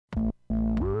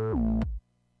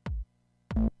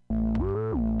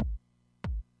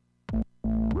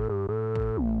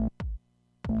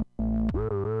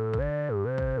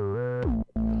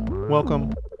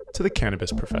Welcome to The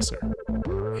Cannabis Professor,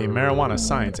 a marijuana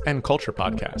science and culture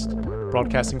podcast,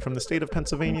 broadcasting from the state of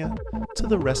Pennsylvania to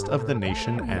the rest of the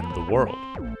nation and the world.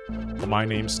 Well, my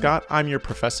name's Scott, I'm your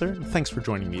professor, and thanks for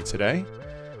joining me today.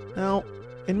 Now,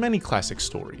 in many classic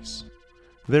stories,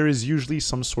 there is usually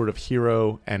some sort of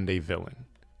hero and a villain.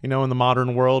 You know, in the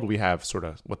modern world, we have sort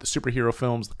of what the superhero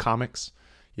films, the comics.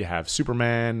 You have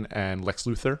Superman and Lex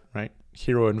Luthor, right?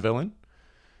 Hero and villain.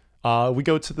 We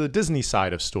go to the Disney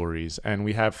side of stories, and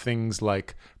we have things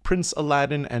like Prince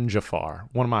Aladdin and Jafar,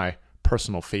 one of my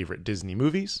personal favorite Disney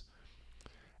movies.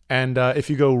 And if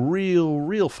you go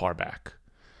real far back,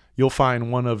 you'll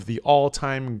find one of the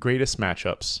all-time greatest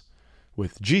matchups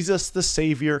with Jesus the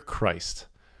Savior Christ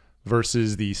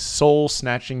versus the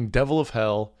soul-snatching devil of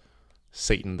hell,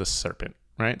 Satan the Serpent,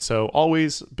 right? So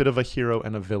always a bit of a hero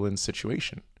and a villain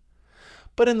situation.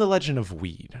 But in the legend of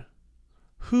weed,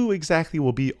 who exactly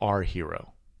will be our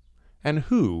hero? And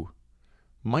who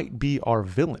might be our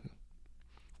villain?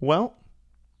 Well,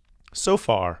 so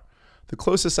far, the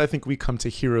closest I think we come to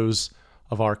heroes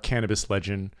of our cannabis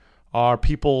legend are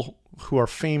people who are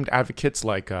famed advocates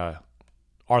like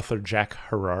Arthur Jack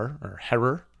Herrer,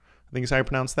 I think is how you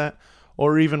pronounce that,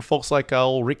 or even folks like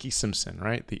Ricky Simpson,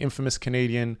 right? The infamous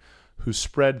Canadian who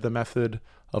spread the method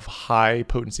of high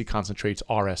potency concentrates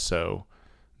RSO,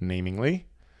 namingly.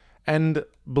 And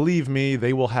believe me,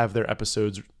 they will have their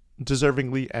episodes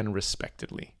deservingly and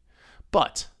respectedly.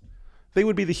 But they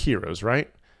would be the heroes,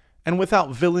 right? And without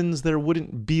villains, there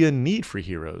wouldn't be a need for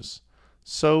heroes.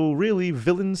 So really,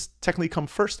 villains technically come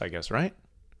first, I guess, right?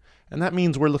 And that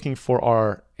means we're looking for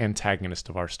our antagonist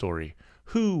of our story.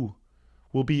 Who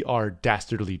will be our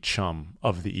dastardly chum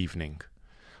of the evening?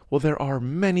 Well, there are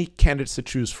many candidates to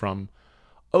choose from.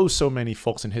 Oh, so many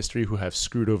folks in history who have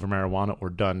screwed over marijuana or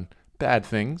done bad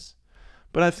things.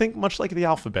 But I think much like the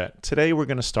alphabet, today we're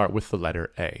going to start with the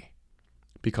letter A,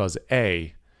 because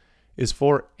A is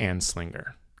for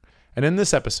Anslinger. And in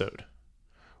this episode,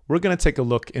 we're going to take a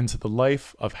look into the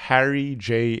life of Harry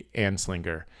J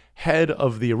Anslinger, head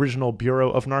of the original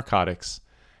Bureau of Narcotics,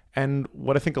 and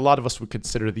what I think a lot of us would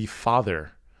consider the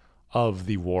father of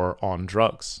the war on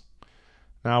drugs.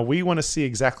 Now, we want to see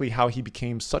exactly how he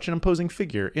became such an imposing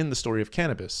figure in the story of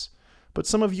cannabis, but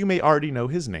some of you may already know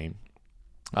his name.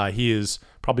 He is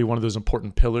probably one of those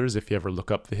important pillars. If you ever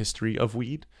look up the history of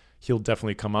weed, he'll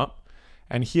definitely come up.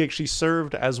 And he actually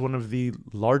served as one of the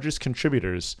largest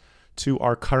contributors to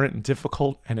our current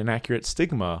difficult and inaccurate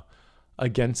stigma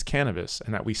against cannabis,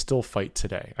 and that we still fight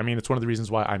today. I mean, it's one of the reasons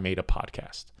why I made a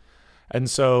podcast. And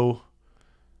so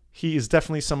he is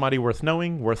definitely somebody worth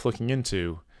knowing, worth looking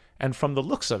into. And from the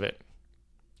looks of it,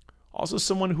 also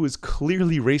someone who is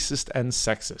clearly racist and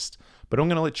sexist. But I'm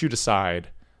going to let you decide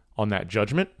on that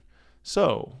judgment.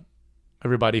 So,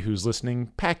 everybody who's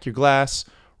listening, pack your glass,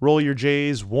 roll your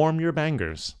J's, warm your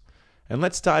bangers, and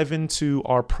let's dive into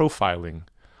our profiling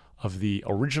of the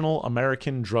original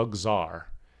American drug czar,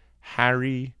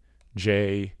 Harry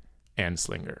J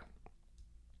Anslinger.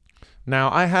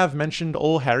 Now, I have mentioned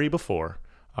old Harry before.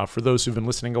 For those who've been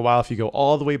listening a while, if you go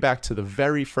all the way back to the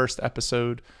very first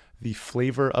episode, The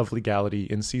Flavor of Legality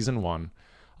in Season 1,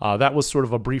 that was sort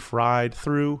of a brief ride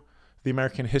through the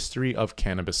American history of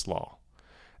cannabis law.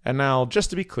 And now, just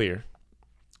to be clear,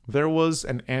 there was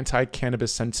an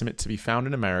anti-cannabis sentiment to be found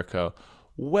in America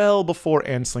well before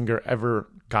Anslinger ever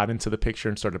got into the picture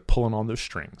and started pulling on those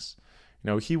strings. You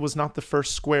know, he was not the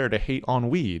first square to hate on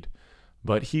weed,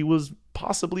 but he was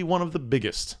possibly one of the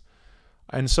biggest.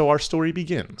 And so our story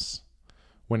begins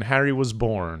when Harry was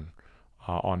born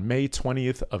on May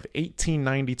 20th of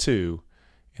 1892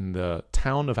 in the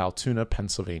town of Altoona,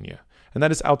 Pennsylvania. And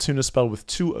that is Altoona spelled with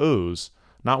two O's,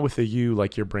 not with a U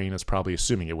like your brain is probably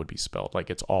assuming it would be spelled, like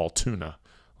it's all tuna,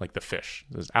 like the fish.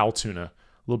 There's Altoona, a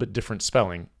little bit different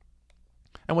spelling.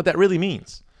 And what that really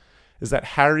means is that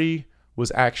Harry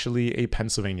was actually a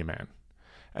Pennsylvania man.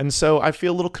 And so I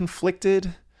feel a little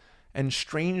conflicted and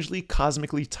strangely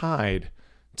cosmically tied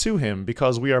to him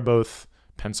because we are both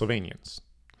Pennsylvanians.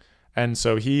 And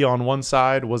so he, on one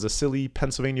side, was a silly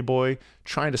Pennsylvania boy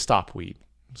trying to stop weed,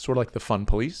 sort of like the fun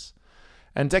police.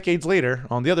 And decades later,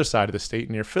 on the other side of the state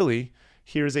near Philly,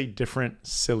 here's a different,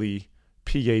 silly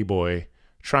PA boy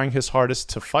trying his hardest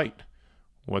to fight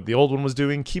what the old one was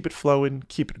doing, keep it flowing,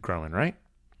 keep it growing, right?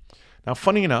 Now,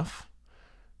 funny enough,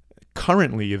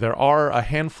 currently there are a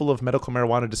handful of medical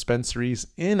marijuana dispensaries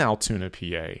in Altoona,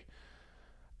 PA.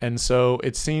 And so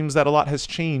it seems that a lot has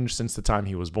changed since the time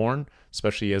he was born,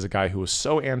 especially as a guy who was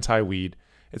so anti-weed.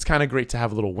 It's kind of great to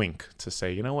have a little wink to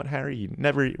say, you know what, Harry, you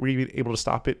never really able to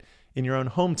stop it in your own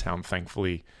hometown,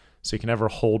 thankfully, so you can never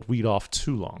hold weed off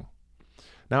too long.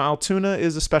 Now, Altoona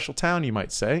is a special town, you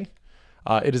might say.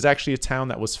 It is actually a town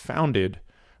that was founded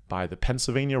by the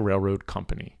Pennsylvania Railroad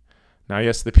Company. Now,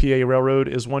 yes, the PA Railroad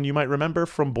is one you might remember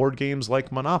from board games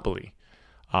like Monopoly.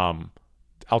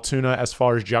 Altoona, as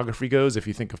far as geography goes, if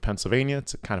you think of Pennsylvania,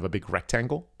 it's kind of a big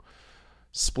rectangle.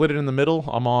 Split it in the middle.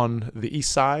 I'm on the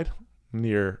east side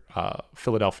near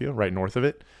Philadelphia, right north of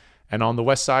it. And on the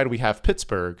west side, we have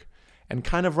Pittsburgh. And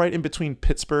kind of right in between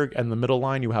Pittsburgh and the middle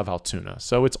line, you have Altoona.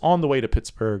 So it's on the way to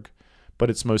Pittsburgh, but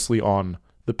it's mostly on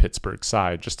the Pittsburgh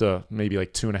side, just maybe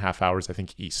like 2.5 hours, I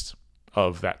think, east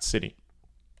of that city.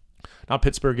 Now,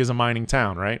 Pittsburgh is a mining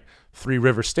town, right? Three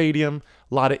River Stadium,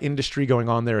 a lot of industry going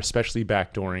on there, especially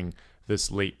back during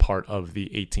this late part of the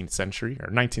 18th century, or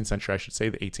 19th century, I should say,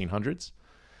 the 1800s.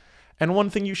 And one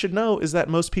thing you should know is that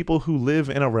most people who live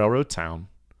in a railroad town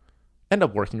end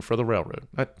up working for the railroad.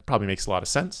 That probably makes a lot of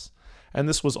sense. And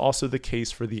this was also the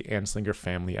case for the Anslinger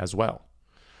family as well.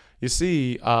 You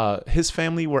see, his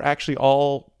family were actually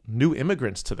all new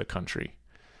immigrants to the country.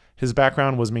 His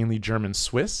background was mainly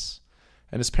German-Swiss,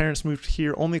 and his parents moved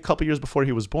here only a couple years before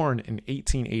he was born in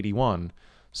 1881,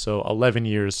 so 11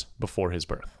 years before his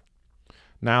birth.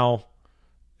 Now,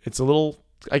 it's a little,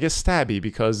 I guess, stabby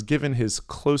because given his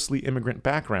closely immigrant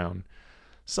background,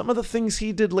 some of the things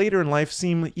he did later in life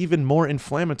seem even more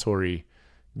inflammatory,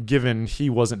 given he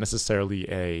wasn't necessarily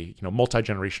a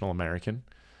multi-generational American.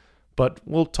 But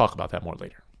we'll talk about that more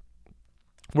later.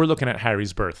 We're looking at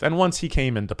Harry's birth, and once he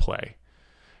came into play,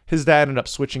 his dad ended up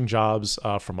switching jobs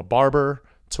from a barber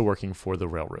to working for the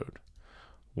railroad.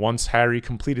 Once Harry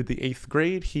completed the 8th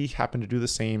grade, he happened to do the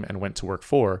same and went to work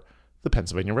for the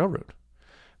Pennsylvania Railroad.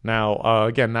 Now,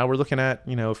 again, now we're looking at,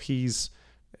 if he's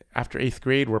after 8th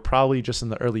grade, we're probably just in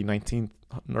the early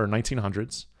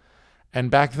 1900s.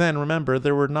 And back then, remember,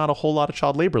 there were not a whole lot of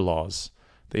child labor laws.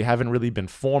 They haven't really been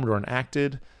formed or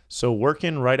enacted. So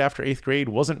working right after 8th grade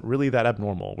wasn't really that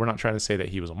abnormal. We're not trying to say that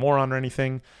he was a moron or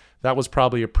anything. That was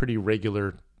probably a pretty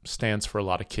regular stance for a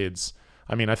lot of kids.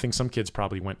 I mean, I think some kids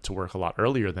probably went to work a lot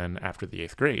earlier than after the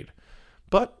 8th grade.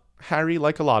 But Harry,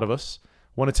 like a lot of us,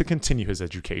 wanted to continue his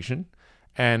education.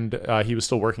 And he was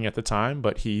still working at the time,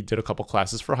 but he did a couple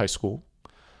classes for high school.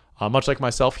 Much like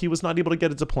myself, he was not able to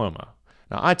get a diploma.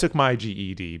 Now, I took my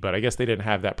GED, but I guess they didn't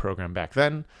have that program back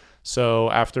then. So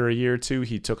after a year or two,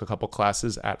 he took a couple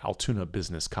classes at Altoona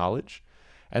Business College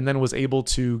and then was able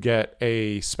to get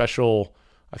a special,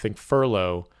 I think,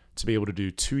 furlough to be able to do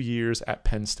 2 years at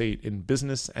Penn State in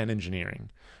business and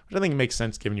engineering, which I think makes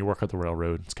sense given you work at the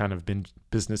railroad. It's kind of been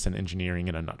business and engineering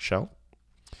in a nutshell.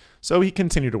 So he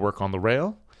continued to work on the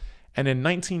rail, and in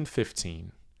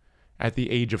 1915, at the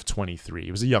age of 23,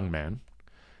 he was a young man,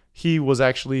 he was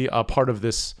actually a part of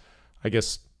this, I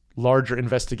guess, larger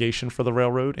investigation for the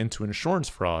railroad into insurance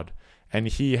fraud. And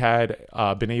he had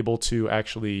been able to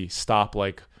actually stop,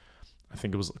 I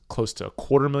think it was close to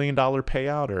 $250,000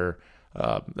 payout, or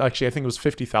actually, I think it was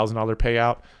 $50,000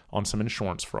 payout on some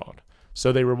insurance fraud.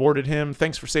 So they rewarded him.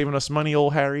 Thanks for saving us money,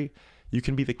 old Harry. You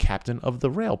can be the captain of the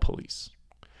rail police.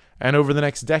 And over the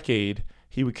next decade,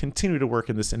 he would continue to work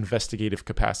in this investigative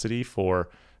capacity for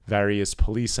various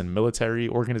police and military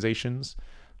organizations,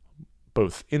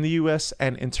 both in the U.S.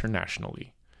 and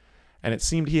internationally. And it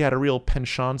seemed he had a real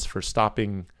penchant for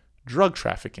stopping drug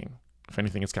trafficking. If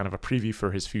anything, it's kind of a preview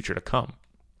for his future to come.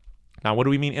 Now, what do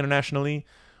we mean internationally?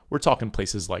 We're talking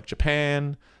places like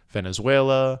Japan,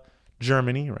 Venezuela,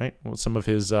 Germany, right? Well, some of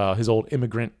his old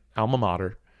immigrant alma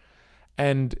mater.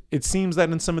 And it seems that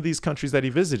in some of these countries that he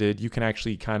visited, you can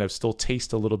actually kind of still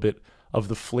taste a little bit of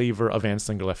the flavor of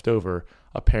Anslinger left over.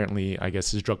 Apparently, I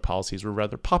guess his drug policies were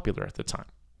rather popular at the time.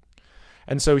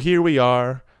 And so here we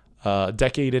are, a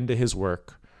decade into his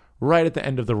work, right at the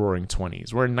end of the Roaring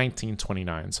 20s. We're in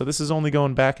 1929. So this is only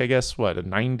going back, I guess,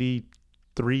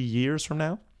 93 years from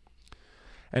now?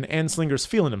 And Anslinger's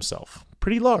feeling himself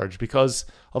pretty large because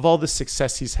of all the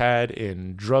success he's had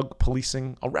in drug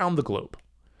policing around the globe.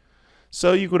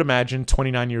 So you could imagine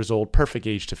 29 years old, perfect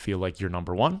age to feel like you're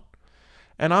number one.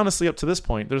 And honestly, up to this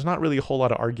point, there's not really a whole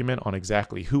lot of argument on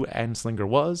exactly who Anslinger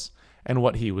was and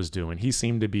what he was doing. He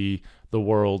seemed to be the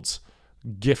world's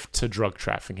gift to drug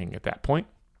trafficking at that point.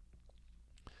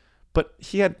 But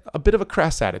he had a bit of a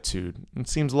crass attitude. It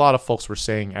seems a lot of folks were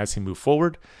saying as he moved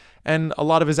forward, and a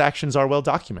lot of his actions are well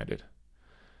documented.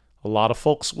 A lot of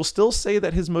folks will still say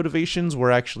that his motivations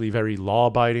were actually very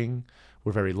law-abiding,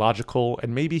 were very logical,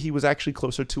 and maybe he was actually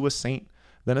closer to a saint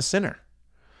than a sinner.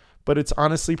 But it's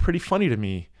honestly pretty funny to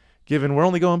me, given we're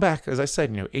only going back, as I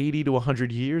said, 80 to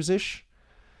 100 years-ish.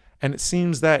 And it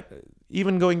seems that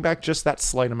even going back just that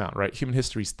slight amount, right? Human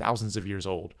history is thousands of years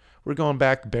old. We're going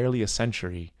back barely a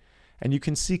century. And you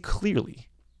can see clearly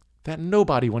that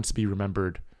nobody wants to be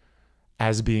remembered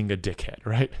as being a dickhead,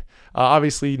 right?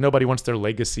 Obviously, nobody wants their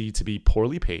legacy to be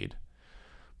poorly paid.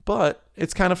 But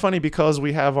it's kind of funny because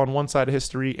we have on one side of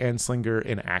history Anslinger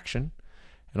in action,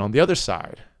 and on the other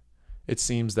side, it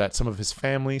seems that some of his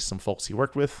family, some folks he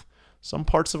worked with, some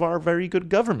parts of our very good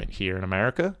government here in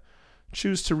America,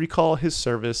 choose to recall his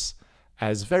service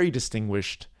as very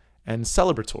distinguished and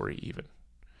celebratory even.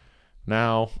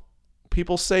 Now,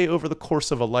 people say over the course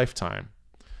of a lifetime,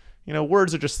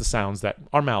 words are just the sounds that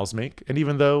our mouths make. And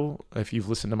even though, if you've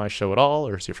listened to my show at all,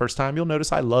 or it's your first time, you'll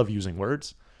notice I love using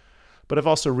words. But I've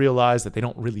also realized that they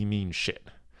don't really mean shit.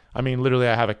 I mean, literally,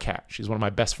 I have a cat. She's one of my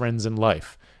best friends in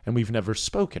life. And we've never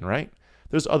spoken, right?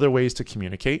 There's other ways to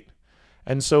communicate.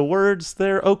 And so words,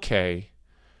 they're okay.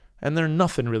 And they're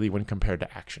nothing really when compared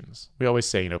to actions. We always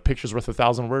say, picture's worth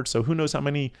 1,000 words. So who knows how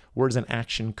many words an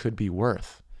action could be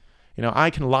worth?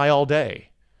 I can lie all day,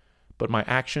 but my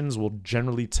actions will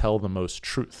generally tell the most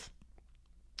truth.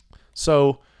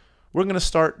 So we're going to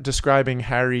start describing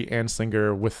Harry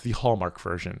Anslinger with the Hallmark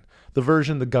version, the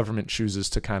version the government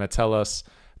chooses to kind of tell us,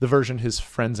 the version his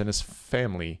friends and his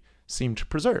family seem to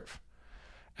preserve.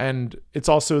 And it's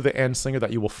also the Anslinger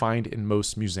that you will find in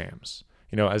most museums.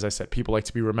 As I said, people like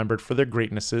to be remembered for their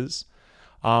greatnesses.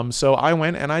 So I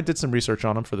went and I did some research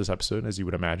on him for this episode, as you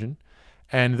would imagine.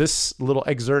 And this little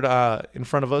excerpt in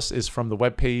front of us is from the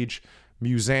webpage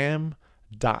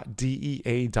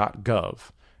museum.dea.gov.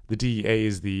 The DEA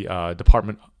is the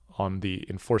Department on the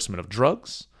Enforcement of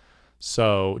Drugs,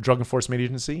 so Drug Enforcement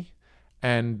Agency.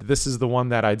 And this is the one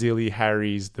that ideally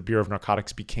the Bureau of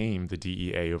Narcotics became the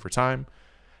DEA over time.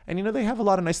 And they have a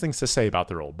lot of nice things to say about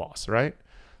their old boss, right?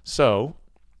 So,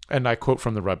 and I quote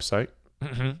from the website,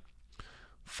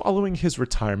 following his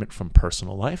retirement from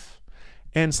personal life,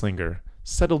 Anslinger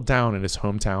settled down in his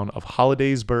hometown of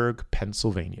Hollidaysburg,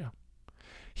 Pennsylvania.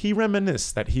 He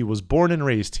reminisced that he was born and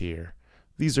raised here.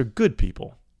 These are good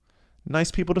people,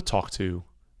 nice people to talk to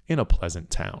in a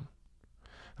pleasant town.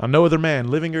 Now, no other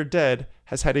man, living or dead,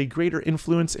 has had a greater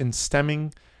influence in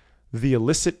stemming the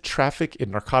illicit traffic in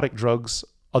narcotic drugs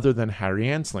other than Harry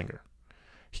Anslinger.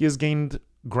 He has gained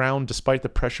ground despite the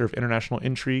pressure of international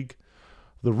intrigue,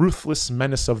 the ruthless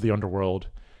menace of the underworld,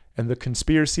 and the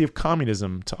conspiracy of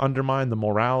communism to undermine the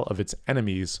morale of its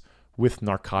enemies with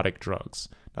narcotic drugs.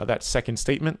 Now, that second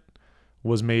statement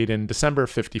was made in December of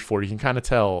 54. You can kind of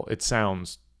tell it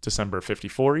sounds December of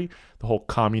 54, the whole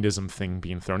communism thing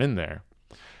being thrown in there.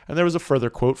 And there was a further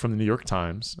quote from the New York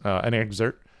Times, an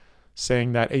excerpt,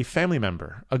 saying that a family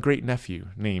member, a great nephew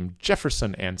named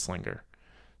Jefferson Anslinger,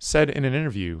 said in an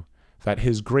interview that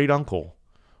his great uncle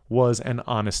was an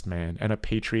honest man and a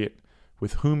patriot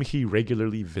with whom he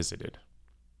regularly visited.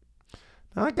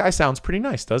 Now, that guy sounds pretty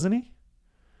nice, doesn't he?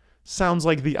 Sounds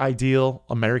like the ideal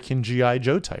American G.I.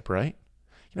 Joe type, right?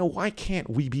 Why can't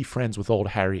we be friends with old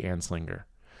Harry Anslinger?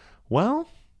 Well,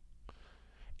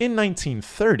 in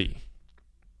 1930,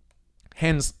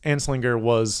 Anslinger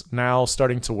was now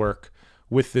starting to work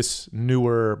with this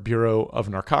newer Bureau of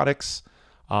Narcotics.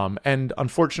 And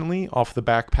unfortunately, off the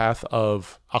back path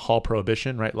of alcohol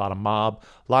prohibition, right? A lot of mob,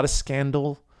 a lot of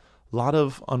scandal, a lot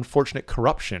of unfortunate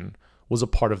corruption was a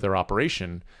part of their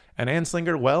operation. And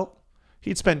Anslinger, well,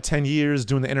 he'd spent 10 years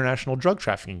doing the international drug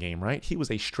trafficking game, right? He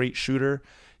was a straight shooter.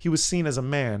 He was seen as a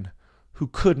man who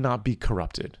could not be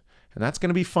corrupted. And that's going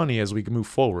to be funny as we move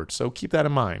forward. So keep that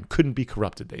in mind. Couldn't be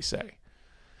corrupted, they say.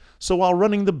 So while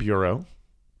running the Bureau,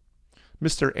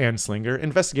 Mr. Anslinger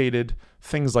investigated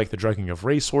things like the drugging of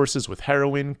racehorses with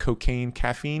heroin, cocaine,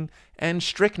 caffeine, and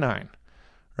strychnine,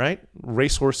 right?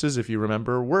 Racehorses, if you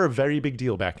remember, were a very big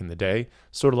deal back in the day,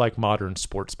 sort of like modern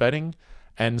sports betting.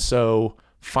 And so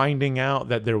finding out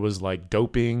that there was like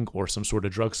doping or some sort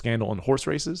of drug scandal in horse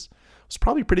races was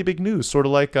probably pretty big news. Sort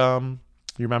of like, you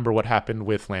remember what happened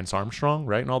with Lance Armstrong,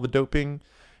 right? And all the doping.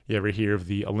 You ever hear of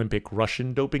the Olympic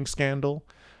Russian doping scandal?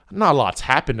 Not a lot's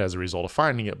happened as a result of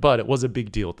finding it, but it was a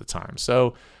big deal at the time.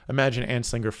 So imagine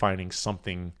Anslinger finding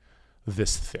something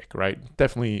this thick, right?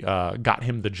 Definitely got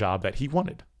him the job that he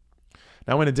wanted.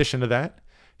 Now, in addition to that,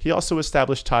 he also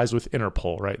established ties with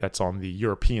Interpol, right? That's on the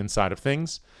European side of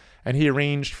things. And he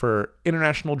arranged for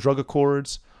international drug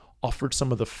accords, offered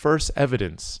some of the first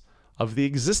evidence of the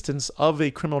existence of a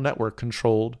criminal network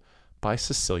controlled by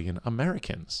Sicilian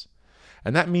Americans.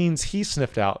 And that means he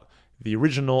sniffed out the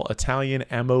original Italian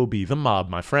MOB, the mob,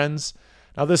 my friends.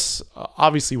 Now, this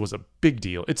obviously was a big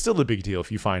deal. It's still a big deal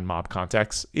if you find mob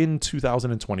contacts in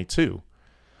 2022.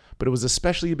 But it was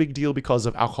especially a big deal because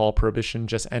of alcohol prohibition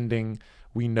just ending.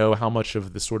 We know how much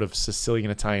of the sort of Sicilian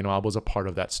Italian mob was a part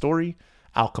of that story.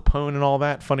 Al Capone and all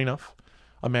that, funny enough.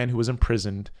 A man who was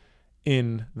imprisoned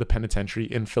in the penitentiary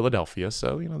in Philadelphia.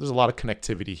 So, there's a lot of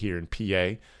connectivity here in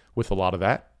PA with a lot of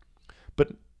that.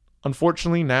 But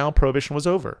unfortunately, now prohibition was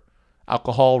over.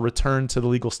 Alcohol returned to the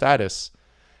legal status.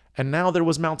 And now there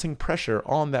was mounting pressure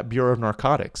on that Bureau of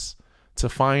Narcotics to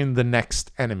find the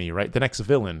next enemy, right? The next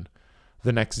villain,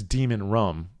 the next demon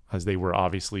rum, as they were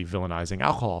obviously villainizing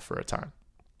alcohol for a time.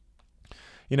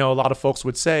 You know, a lot of folks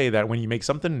would say that when you make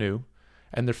something new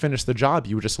and they're finished the job,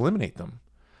 you would just eliminate them.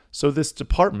 So this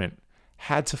department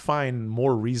had to find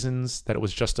more reasons that it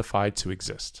was justified to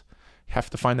exist. You have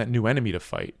to find that new enemy to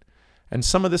fight. And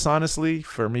some of this, honestly,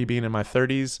 for me being in my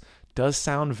 30s, does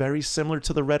sound very similar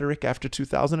to the rhetoric after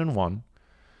 2001,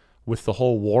 with the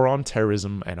whole war on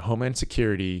terrorism and homeland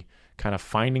security kind of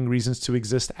finding reasons to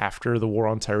exist after the war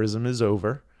on terrorism is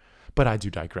over. But I do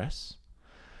digress.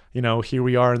 You know, here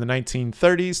we are in the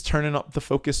 1930s, turning up the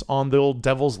focus on the old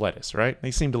devil's lettuce, right?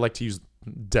 They seem to like to use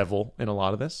devil in a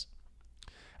lot of this.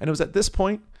 And it was at this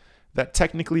point that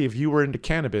technically, if you were into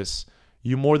cannabis,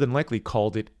 you more than likely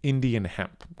called it Indian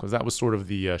hemp, because that was sort of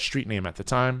the street name at the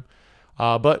time.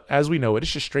 But as we know,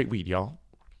 it's just straight weed, y'all.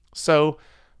 So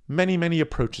many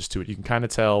approaches to it. You can kind of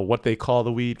tell what they call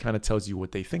the weed, kind of tells you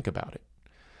what they think about it.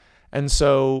 And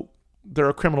so there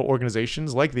are criminal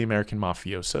organizations like the American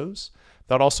mafiosos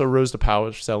that also rose to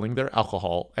power selling their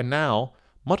alcohol. And now,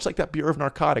 much like that Bureau of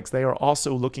Narcotics, they are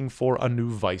also looking for a new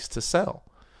vice to sell.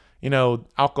 You know,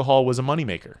 alcohol was a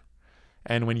moneymaker.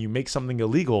 And when you make something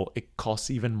illegal, it costs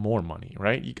even more money,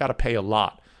 right? You got to pay a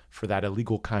lot for that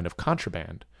illegal kind of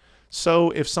contraband.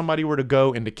 So if somebody were to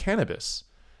go into cannabis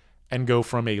and go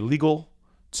from a legal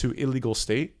to illegal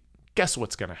state, guess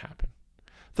what's going to happen?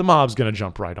 The mob's going to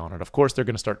jump right on it. Of course, they're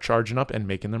going to start charging up and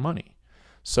making their money.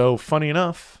 So funny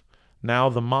enough, now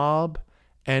the mob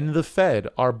and the Fed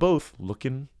are both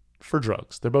looking for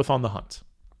drugs. They're both on the hunt.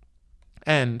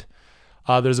 And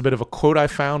there's a bit of a quote I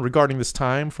found regarding this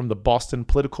time from the Boston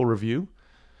Political Review.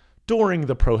 During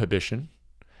the Prohibition,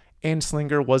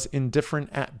 Anslinger was indifferent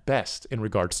at best in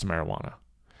regards to marijuana.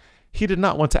 He did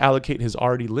not want to allocate his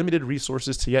already limited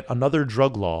resources to yet another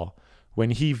drug law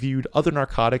when he viewed other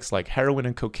narcotics like heroin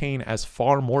and cocaine as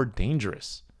far more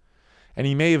dangerous. And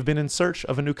he may have been in search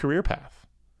of a new career path.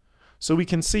 So we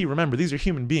can see, remember, these are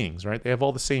human beings, right? They have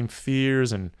all the same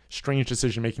fears and strange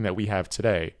decision making that we have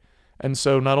today. And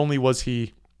so not only was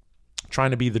he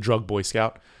trying to be the drug Boy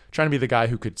Scout, trying to be the guy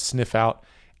who could sniff out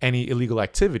any illegal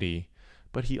activity,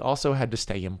 but he also had to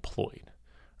stay employed,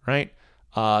 right?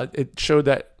 It showed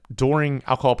that during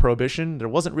alcohol prohibition, there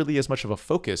wasn't really as much of a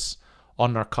focus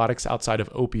on narcotics outside of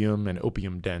opium and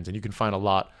opium dens. And you can find a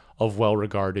lot of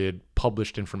well-regarded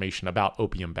published information about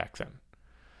opium back then.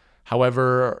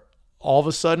 However, all of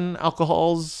a sudden,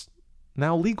 alcohol's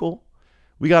now legal.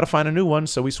 We got to find a new one.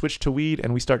 So we switch to weed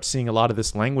and we start seeing a lot of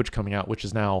this language coming out, which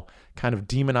is now kind of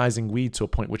demonizing weed to a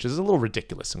point which is a little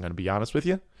ridiculous. I'm going to be honest with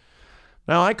you.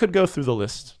 Now, I could go through the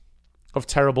list of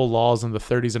terrible laws in the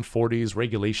 30s and 40s,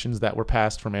 regulations that were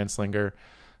passed from Anslinger,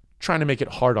 trying to make it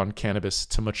hard on cannabis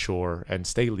to mature and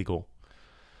stay legal.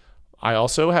 I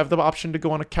also have the option to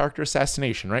go on a character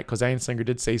assassination, right? Because Anslinger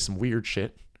did say some weird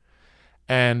shit.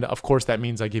 And of course, that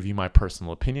means I give you my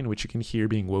personal opinion, which you can hear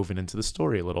being woven into the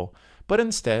story a little. But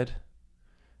instead,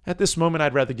 at this moment,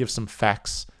 I'd rather give some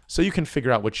facts so you can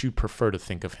figure out what you prefer to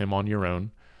think of him on your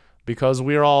own, because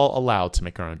we're all allowed to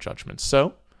make our own judgments.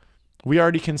 So we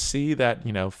already can see that,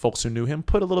 you know, folks who knew him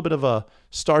put a little bit of a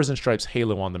Stars and Stripes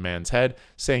halo on the man's head,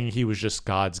 saying he was just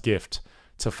God's gift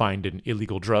to finding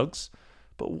illegal drugs.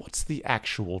 But what's the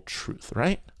actual truth,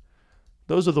 right?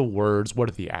 Those are the words. What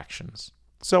are the actions?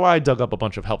 So I dug up a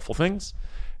bunch of helpful things.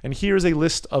 And here's a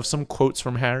list of some quotes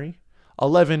from Harry.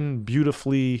 11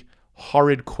 beautifully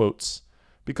horrid quotes.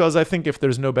 Because I think if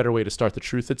there's no better way to start the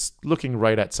truth, it's looking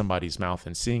right at somebody's mouth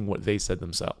and seeing what they said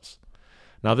themselves.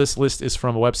 Now, this list is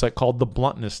from a website called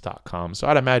thebluntness.com. So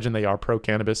I'd imagine they are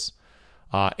pro-cannabis,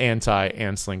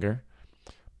 anti-Anslinger.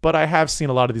 But I have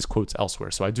seen a lot of these quotes elsewhere,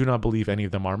 so I do not believe any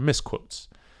of them are misquotes.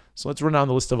 So let's run down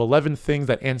the list of 11 things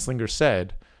that Anslinger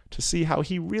said to see how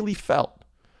he really felt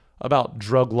about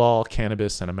drug law,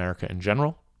 cannabis, and America in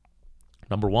general.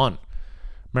 Number 1,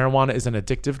 marijuana is an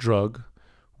addictive drug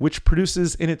which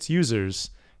produces in its users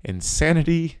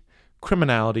insanity,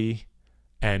 criminality,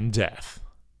 and death.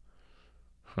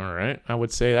 All right, I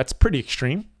would say that's pretty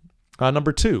extreme.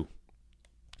 Number 2,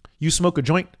 you smoke a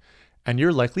joint and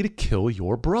you're likely to kill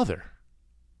your brother.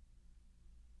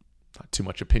 Not too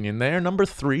much opinion there. Number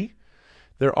 3,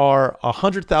 there are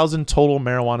 100,000 total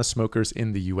marijuana smokers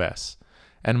in the U.S.,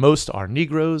 and most are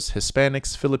Negroes,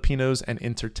 Hispanics, Filipinos, and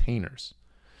entertainers.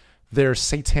 Their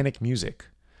satanic music,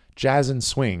 jazz and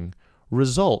swing,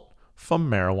 result from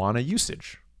marijuana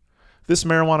usage. This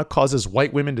marijuana causes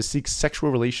white women to seek sexual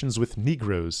relations with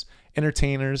Negroes,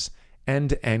 entertainers,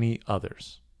 and any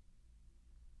others.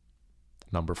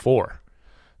 Number 4,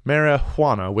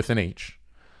 marijuana with an H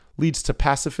leads to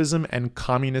pacifism and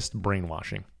communist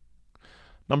brainwashing.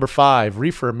 Number 5,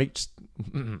 reefer makes,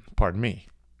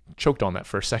 choked on that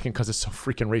for a second because it's so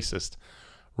freaking racist.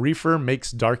 Reefer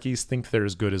makes darkies think they're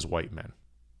as good as white men.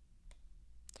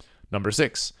 Number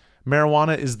 6,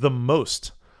 marijuana is the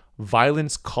most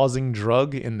violence-causing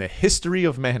drug in the history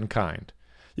of mankind.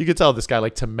 You could tell this guy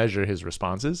liked to measure his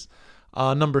responses.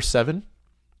 Number 7,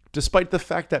 despite the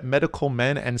fact that medical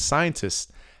men and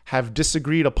scientists have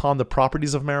disagreed upon the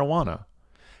properties of marijuana,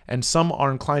 and some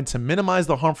are inclined to minimize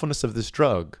the harmfulness of this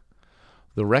drug,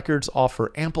 the records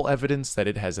offer ample evidence that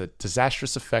it has a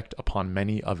disastrous effect upon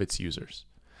many of its users.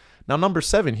 Now, number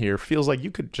 7 here feels like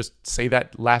you could just say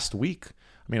that last week.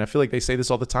 I mean, I feel like they say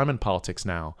this all the time in politics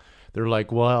now. They're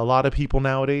like, well, a lot of people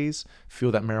nowadays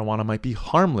feel that marijuana might be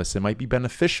harmless, it might be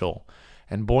beneficial.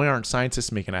 And boy, aren't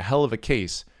scientists making a hell of a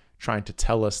case trying to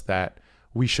tell us that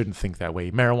we shouldn't think that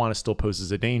way. Marijuana still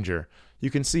poses a danger. You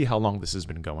can see how long this has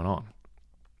been going on.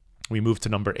 We move to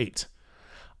number 8.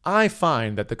 I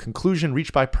find that the conclusion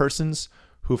reached by persons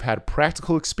who've had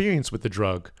practical experience with the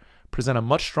drug present a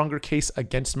much stronger case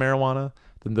against marijuana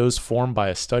than those formed by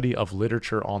a study of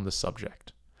literature on the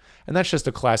subject. And that's just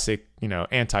a classic,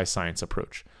 anti-science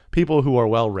approach. People who are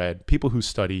well-read, people who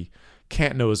study,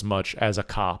 can't know as much as a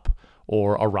cop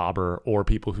or a robber or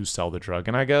people who sell the drug.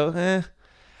 And I go,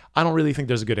 I don't really think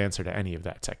there's a good answer to any of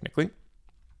that technically.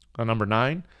 Number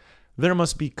 9, there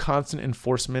must be constant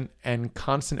enforcement and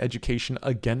constant education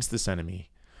against this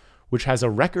enemy, which has a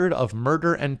record of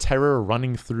murder and terror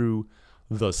running through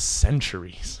the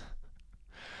centuries.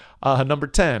 Number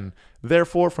 10,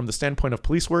 therefore, from the standpoint of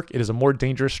police work, it is a more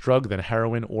dangerous drug than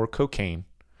heroin or cocaine,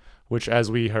 which, as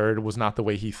we heard, was not the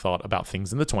way he thought about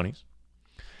things in the 20s.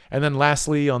 And then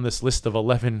lastly, on this list of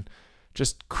 11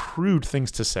 just crude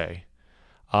things to say,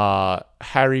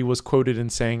 Harry was quoted in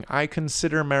saying, I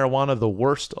consider marijuana the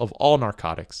worst of all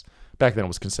narcotics. Back then it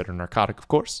was considered a narcotic, of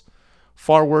course.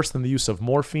 Far worse than the use of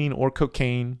morphine or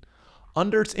cocaine.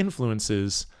 Under its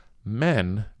influences,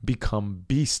 men become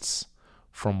beasts.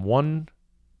 Marijuana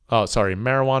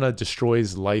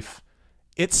destroys life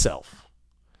itself.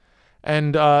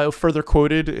 And further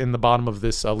quoted in the bottom of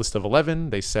this list of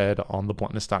 11, they said on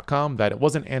thebluntness.com that it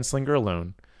wasn't Anslinger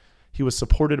alone. He was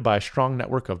supported by a strong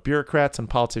network of bureaucrats and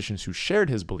politicians who shared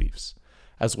his beliefs,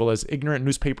 as well as ignorant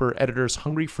newspaper editors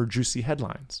hungry for juicy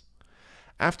headlines.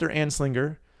 After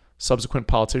Anslinger, subsequent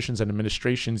politicians and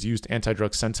administrations used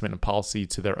anti-drug sentiment and policy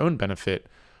to their own benefit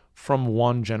from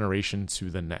one generation to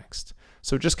the next.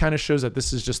 So it just kind of shows that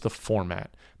this is just the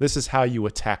format. This is how you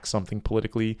attack something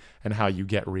politically and how you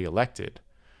get reelected.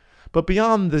 But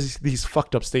beyond these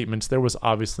fucked up statements, there was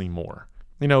obviously more.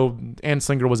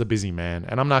 Anslinger was a busy man,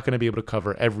 and I'm not going to be able to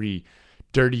cover every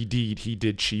dirty deed he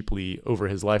did cheaply over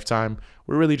his lifetime.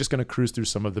 We're really just going to cruise through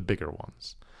some of the bigger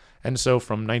ones. And so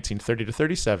from 1930 to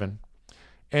 37,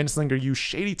 Anslinger used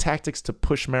shady tactics to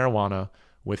push marijuana,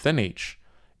 with an H,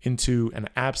 into an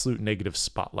absolute negative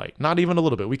spotlight. Not even a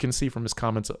little bit. We can see from his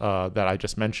comments that I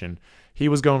just mentioned, he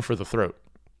was going for the throat.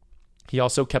 He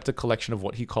also kept a collection of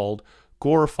what he called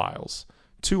gore files,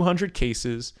 200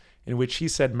 cases in which he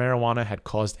said marijuana had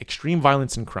caused extreme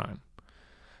violence and crime.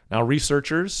 Now,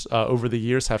 researchers over the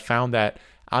years have found that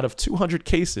out of 200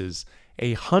 cases,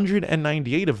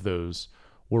 198 of those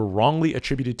were wrongly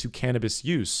attributed to cannabis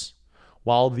use,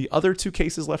 while the other 2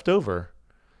 cases left over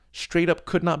straight up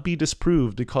could not be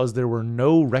disproved because there were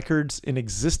no records in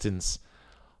existence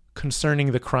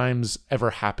concerning the crimes ever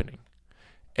happening.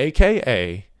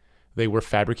 AKA, they were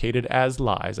fabricated as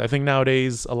lies. I think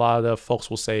nowadays a lot of folks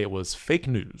will say it was fake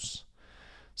news.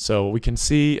 So we can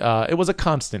see it was a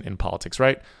constant in politics,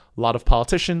 right? A lot of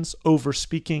politicians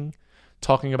over-speaking,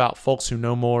 talking about folks who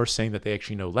know more, saying that they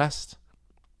actually know less.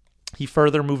 He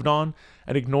further moved on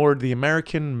and ignored the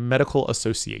American Medical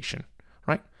Association,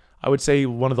 right? I would say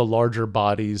one of the larger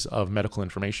bodies of medical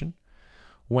information,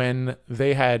 when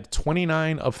they had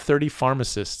 29 of 30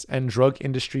 pharmacists and drug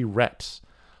industry reps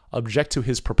object to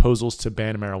his proposals to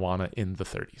ban marijuana in the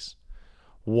 30s.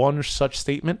 One such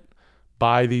statement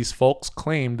by these folks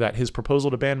claimed that his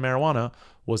proposal to ban marijuana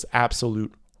was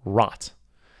absolute rot.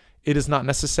 It is not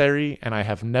necessary, and I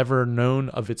have never known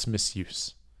of its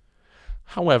misuse.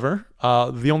 However,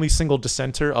 the only single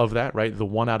dissenter of that, right, the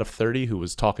 1 out of 30 who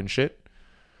was talking shit,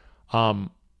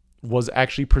 was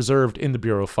actually preserved in the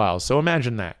Bureau files. So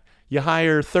imagine that. You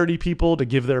hire 30 people to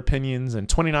give their opinions, and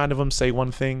 29 of them say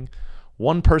one thing.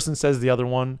 One person says the other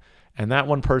one, and that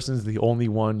one person is the only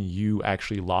one you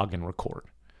actually log and record.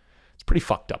 It's pretty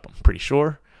fucked up, I'm pretty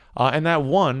sure. And that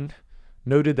one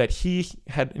noted that he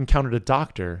had encountered a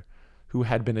doctor who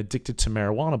had been addicted to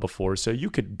marijuana before. So you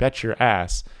could bet your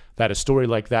ass that a story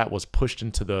like that was pushed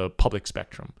into the public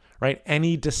spectrum, right?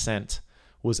 Any dissent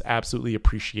was absolutely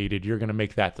appreciated. You're going to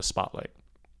make that the spotlight.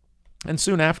 And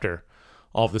soon after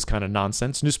all of this kind of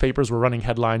nonsense, newspapers were running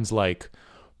headlines like,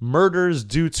 "Murders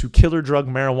due to killer drug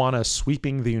marijuana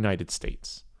sweeping the United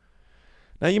States."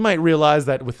 Now, you might realize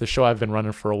that with the show I've been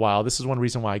running for a while, this is one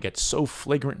reason why I get so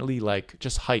flagrantly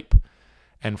just hype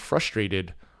and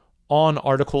frustrated on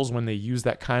articles when they use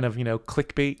that kind of,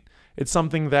 clickbait. It's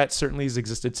something that certainly has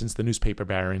existed since the newspaper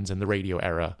barons and the radio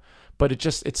era. But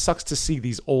it sucks to see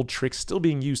these old tricks still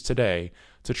being used today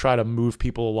to try to move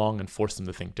people along and force them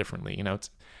to think differently.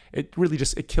 It really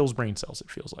it kills brain cells, it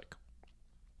feels like.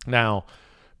 Now,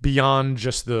 beyond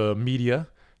just the media,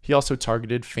 he also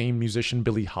targeted famed musician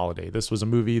Billie Holiday. This was a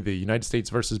movie, The United States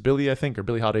versus Billie, I think, or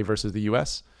Billie Holiday versus the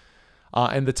U.S.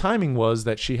 And the timing was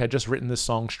that she had just written this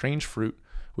song, Strange Fruit,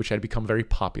 which had become very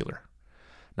popular.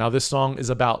 Now, this song is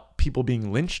about people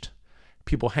being lynched,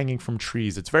 people hanging from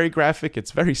trees. It's very graphic.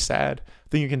 It's very sad. I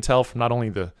think you can tell from not only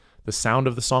the sound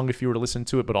of the song if you were to listen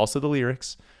to it, but also the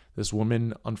lyrics. This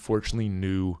woman unfortunately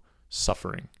knew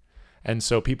suffering. And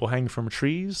so people hanging from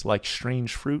trees like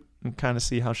strange fruit, and kind of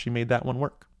see how she made that one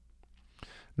work.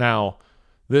 Now,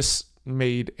 this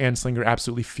made Anslinger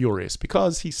absolutely furious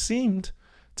because he seemed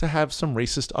to have some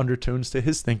racist undertones to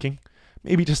his thinking,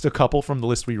 maybe just a couple from the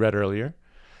list we read earlier.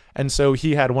 And so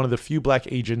he had one of the few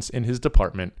black agents in his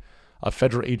department, a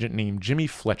federal agent named Jimmy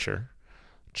Fletcher,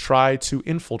 try to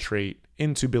infiltrate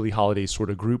into Billie Holiday's sort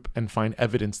of group and find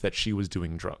evidence that she was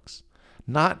doing drugs.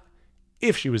 Not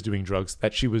if she was doing drugs,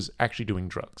 that she was actually doing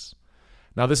drugs.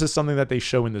 Now, this is something that they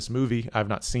show in this movie. I've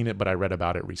not seen it, but I read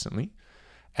about it recently.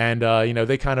 And,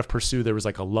 they kind of pursue, there was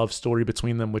like a love story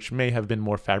between them, which may have been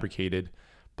more fabricated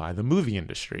by the movie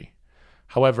industry.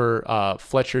 However,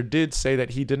 Fletcher did say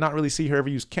that he did not really see her ever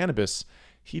use cannabis.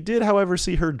 He did, however,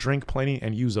 see her drink plenty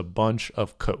and use a bunch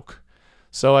of coke.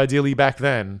 So ideally back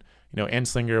then,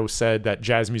 Anslinger said that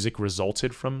jazz music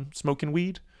resulted from smoking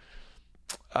weed.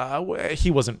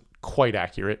 He wasn't quite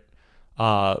accurate.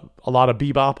 A lot of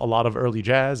bebop, a lot of early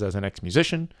jazz, as an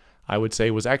ex-musician, I would say,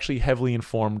 was actually heavily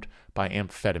informed by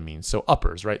amphetamines. So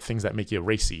uppers, right? Things that make you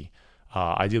racy.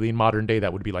 Ideally in modern day,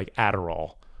 that would be like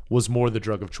Adderall, was more the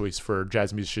drug of choice for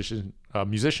jazz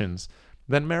musicians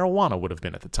than marijuana would have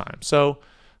been at the time. So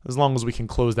as long as we can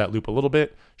close that loop a little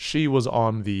bit, she was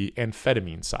on the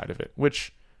amphetamine side of it,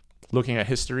 which, looking at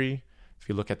history, if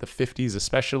you look at the 50s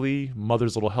especially,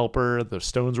 Mother's Little Helper, the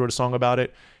Stones wrote a song about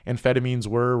it, amphetamines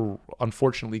were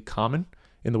unfortunately common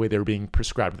in the way they were being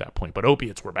prescribed at that point. But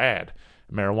opiates were bad.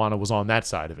 Marijuana was on that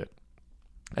side of it.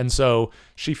 And so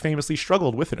she famously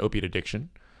struggled with an opiate addiction,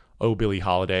 Billie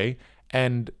Holiday,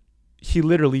 and he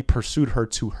literally pursued her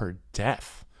to her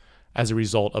death as a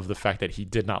result of the fact that he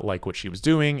did not like what she was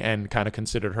doing and kind of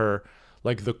considered her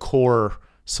like the core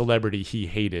celebrity he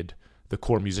hated, the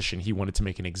core musician he wanted to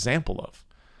make an example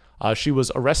of. She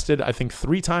was arrested, I think,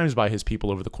 3 times by his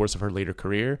people over the course of her later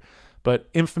career, but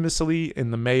infamously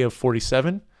in the May of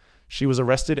 1947, she was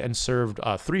arrested and served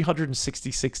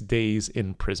 366 days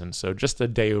in prison, so just a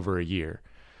day over a year,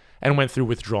 and went through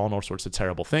withdrawal and all sorts of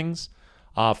terrible things.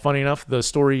 Funny enough, the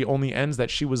story only ends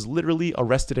that she was literally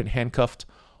arrested and handcuffed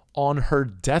on her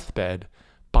deathbed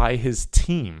by his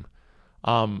team.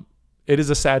 It is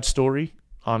a sad story,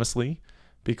 honestly,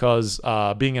 because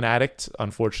being an addict,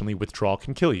 unfortunately, withdrawal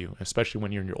can kill you, especially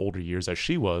when you're in your older years, as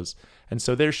she was. And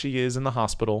so there she is in the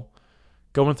hospital,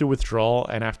 going through withdrawal,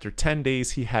 and after 10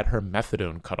 days, he had her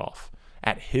methadone cut off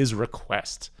at his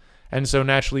request. And so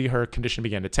naturally, her condition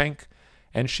began to tank,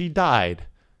 and she died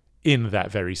in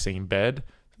that very same bed.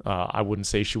 I wouldn't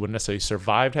say she would necessarily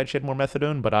survived had she had more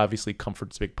methadone, but obviously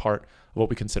comfort's a big part of what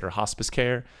we consider hospice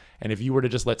care. And if you were to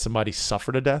just let somebody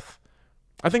suffer to death,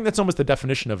 I think that's almost the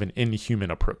definition of an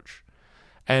inhuman approach.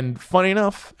 And funny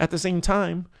enough, at the same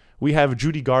time, we have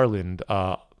Judy Garland,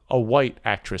 a white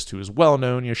actress who is well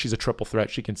known. She's a triple threat.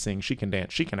 She can sing, she can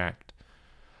dance, she can act.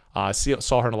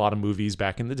 Saw her in a lot of movies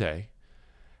back in the day.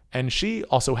 And she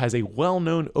also has a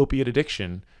well-known opiate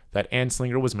addiction that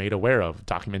Anslinger was made aware of,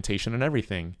 documentation and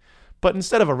everything. But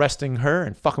instead of arresting her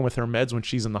and fucking with her meds when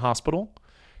she's in the hospital,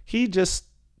 he just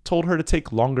told her to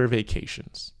take longer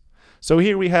vacations. So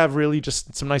here we have really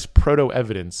just some nice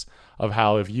proto-evidence of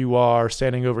how if you are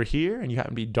standing over here and you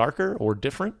happen to be darker or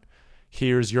different,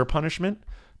 here's your punishment.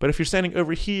 But if you're standing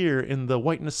over here in the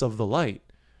whiteness of the light,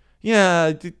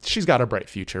 yeah, she's got a bright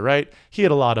future, right? He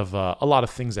had a lot of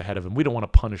things ahead of him. We don't want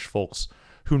to punish folks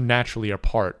who naturally are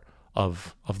part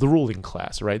of the ruling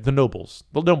class, right? The nobles.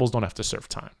 The nobles don't have to serve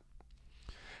time.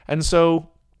 And so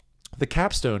the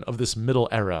capstone of this middle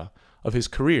era of his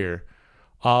career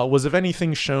was, if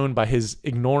anything, shown by his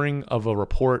ignoring of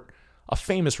a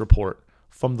famous report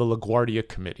from the LaGuardia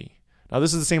Committee. Now,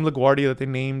 this is the same LaGuardia that they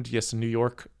named, yes, a New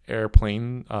York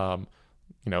airplane, or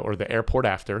the airport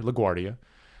after LaGuardia.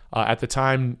 At the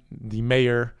time, the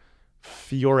mayor,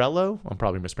 Fiorello, I'm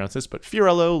probably mispronouncing this, but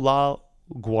Fiorello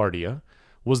LaGuardia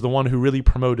was the one who really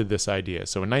promoted this idea.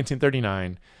 So in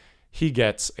 1939, he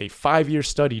gets a 5-year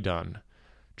study done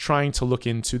trying to look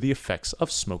into the effects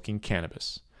of smoking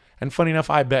cannabis. And funny enough,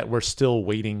 I bet we're still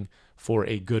waiting for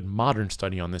a good modern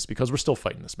study on this because we're still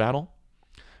fighting this battle.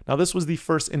 Now, this was the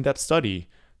first in-depth study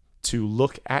to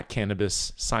look at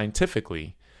cannabis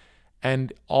scientifically,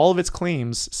 and all of its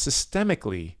claims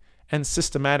systemically and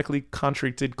systematically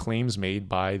contradicted claims made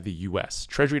by the U.S.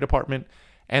 Treasury Department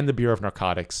and the Bureau of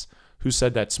Narcotics, who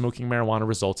said that smoking marijuana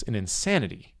results in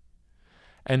insanity.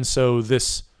 And so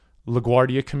this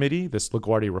LaGuardia Committee, this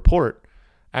LaGuardia report,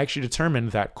 actually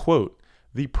determined that, quote,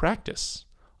 the practice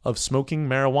of smoking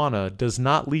marijuana does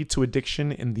not lead to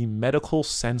addiction in the medical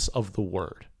sense of the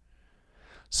word.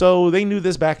 So they knew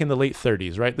this back in the late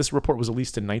 30s, right? This report was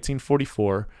released in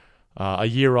 1944, a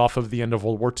year off of the end of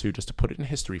World War II, just to put it in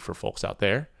history for folks out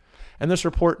there. And this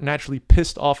report naturally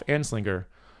pissed off Anslinger,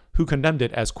 who condemned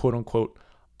it as, quote unquote,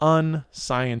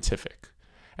 unscientific.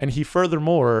 And he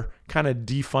furthermore kind of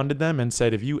defunded them and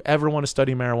said, if you ever want to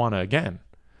study marijuana again,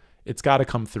 it's got to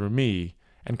come through me,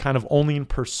 and kind of only in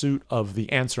pursuit of the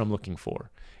answer I'm looking for.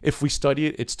 If we study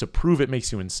it, it's to prove it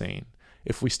makes you insane.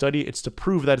 If we study it, it's to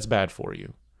prove that it's bad for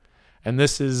you. And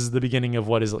this is the beginning of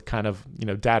what is kind of,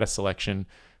 data selection,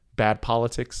 bad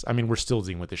politics. I mean, we're still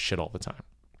dealing with this shit all the time.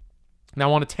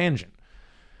 Now, on a tangent,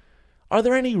 are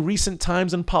there any recent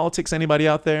times in politics anybody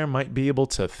out there might be able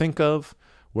to think of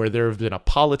where there have been a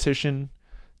politician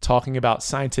talking about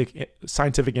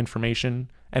scientific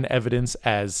information and evidence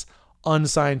as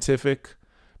unscientific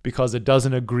because it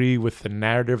doesn't agree with the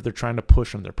narrative they're trying to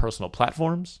push on their personal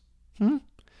platforms?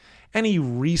 Any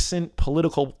recent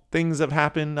political things that have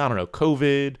happened? I don't know,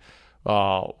 COVID,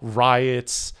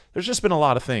 riots. There's just been a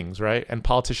lot of things, right? And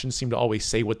politicians seem to always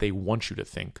say what they want you to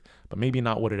think, but maybe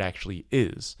not what it actually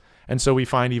is. And so we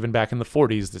find even back in the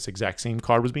 40s, this exact same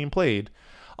card was being played.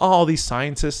 All these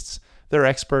scientists, they're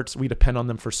experts. We depend on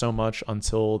them for so much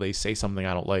until they say something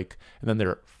I don't like. And then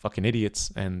they're fucking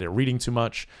idiots and they're reading too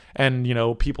much. And,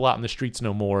 people out in the streets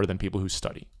know more than people who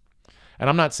study. And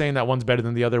I'm not saying that one's better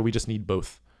than the other. We just need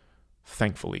both,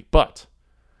 thankfully. But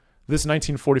this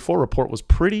 1944 report was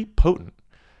pretty potent.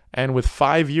 And with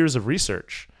 5 years of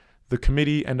research, the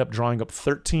committee ended up drawing up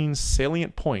 13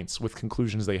 salient points with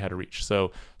conclusions they had to reach.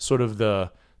 So sort of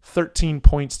the 13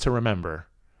 points to remember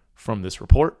from this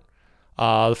report.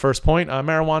 The first point,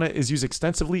 marijuana is used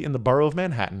extensively in the borough of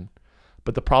Manhattan,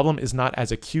 but the problem is not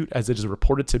as acute as it is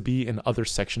reported to be in other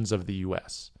sections of the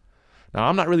U.S. Now,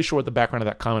 I'm not really sure what the background of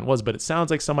that comment was, but it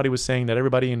sounds like somebody was saying that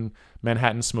everybody in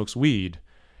Manhattan smokes weed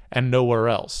and nowhere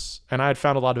else. And I had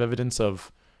found a lot of evidence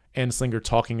of Anslinger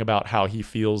talking about how he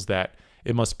feels that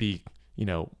it must be,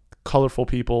 colorful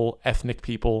people, ethnic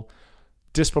people,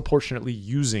 disproportionately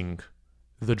using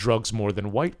the drugs more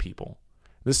than white people.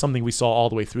 This is something we saw all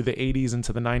the way through the 80s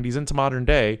into the 90s into modern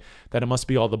day, that it must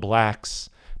be all the blacks,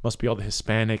 must be all the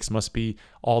Hispanics, must be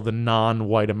all the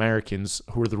non-white Americans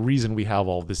who are the reason we have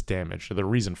all this damage, or the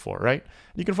reason for it, right?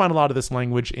 You can find a lot of this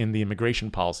language in the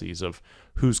immigration policies of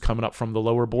who's coming up from the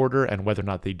lower border and whether or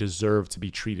not they deserve to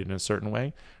be treated in a certain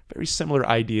way. Very similar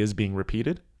ideas being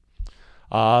repeated.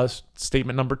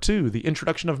 Statement number 2, the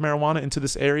introduction of marijuana into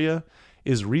this area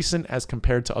is recent as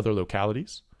compared to other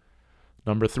localities.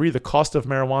 Number 3, the cost of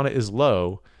marijuana is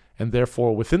low and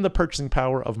therefore within the purchasing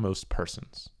power of most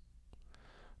persons.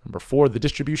 Number 4, the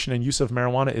distribution and use of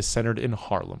marijuana is centered in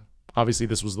Harlem. Obviously,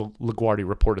 this was the LaGuardia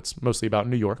report. It's mostly about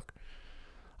New York.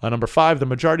 Number 5, the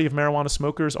majority of marijuana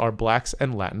smokers are blacks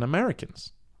and Latin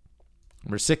Americans.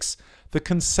 Number 6, the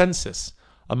consensus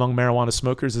among marijuana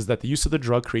smokers is that the use of the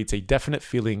drug creates a definite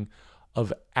feeling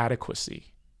of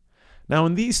adequacy. Now,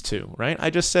 in these two, right, I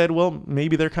just said, well,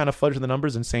 maybe they're kind of fudging the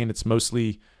numbers and saying it's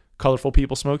mostly colorful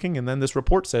people smoking, and then this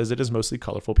report says it is mostly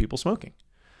colorful people smoking.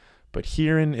 But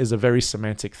herein is a very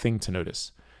semantic thing to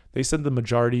notice. They said the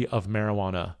majority of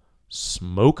marijuana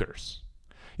smokers.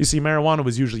 You see, marijuana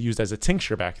was usually used as a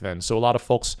tincture back then, so a lot of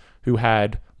folks who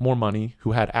had more money,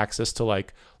 who had access to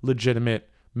like legitimate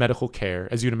medical care,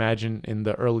 as you'd imagine in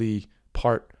the early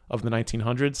part of the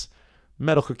 1900s,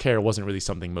 medical care wasn't really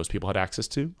something most people had access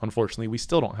to. Unfortunately, we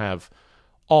still don't have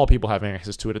all people having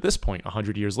access to it at this point,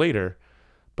 100 years later.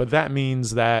 But that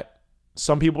means that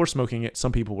some people were smoking it,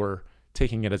 some people were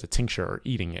taking it as a tincture or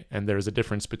eating it, and there's a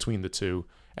difference between the two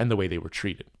and the way they were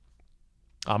treated.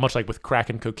 Much like with crack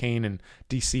and cocaine in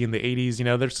DC in the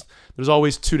 80s, there's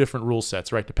always two different rule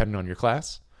sets, right, depending on your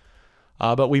class.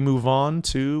 But we move on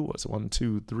to, what's it, 1,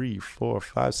 2, 3, 4,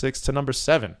 5, 6, to number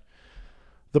 7.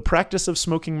 The practice of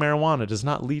smoking marijuana does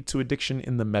not lead to addiction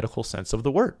in the medical sense of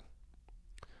the word.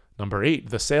 Number 8,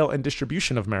 the sale and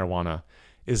distribution of marijuana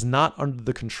is not under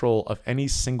the control of any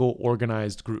single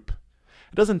organized group.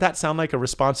 Doesn't that sound like a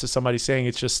response to somebody saying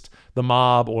it's just the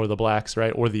mob or the blacks,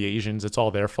 right, or the Asians, it's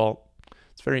all their fault?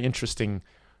 It's very interesting.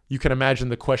 You can imagine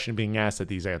the question being asked that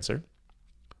these answer.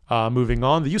 Moving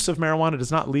on, the use of marijuana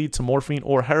does not lead to morphine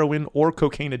or heroin or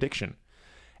cocaine addiction,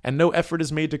 and no effort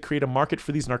is made to create a market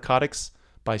for these narcotics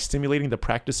by stimulating the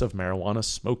practice of marijuana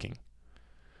smoking.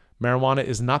 Marijuana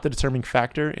is not the determining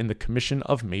factor in the commission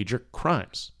of major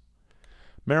crimes.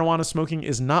 Marijuana smoking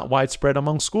is not widespread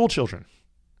among school children.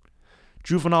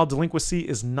 Juvenile delinquency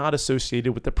is not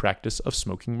associated with the practice of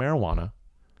smoking marijuana.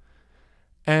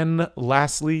 And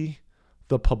lastly,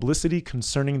 the publicity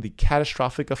concerning the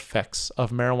catastrophic effects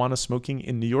of marijuana smoking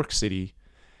in New York City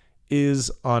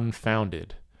is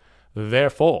unfounded.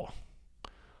 Therefore,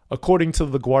 according to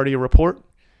the LaGuardia report,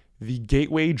 the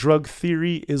gateway drug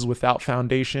theory is without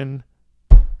foundation,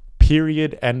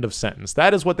 period, end of sentence.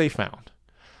 That is what they found.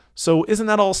 So isn't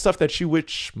that all stuff that you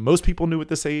wish most people knew at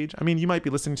this age? I mean, you might be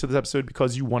listening to this episode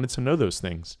because you wanted to know those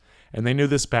things. And they knew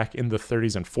this back in the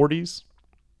 30s and 40s.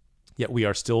 Yet we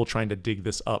are still trying to dig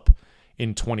this up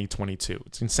in 2022.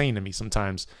 It's insane to me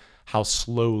sometimes how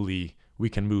slowly we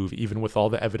can move, even with all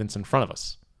the evidence in front of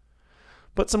us.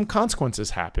 But some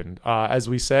consequences happened. As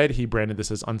we said, he branded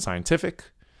this as unscientific.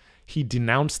 He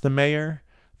denounced the mayor,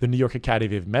 the New York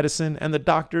Academy of Medicine, and the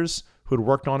doctors who had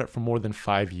worked on it for more than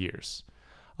 5 years.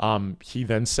 He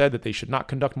then said that they should not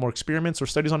conduct more experiments or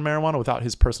studies on marijuana without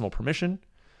his personal permission.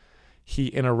 He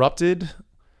interrupted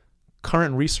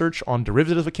current research on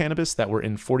derivatives of cannabis that were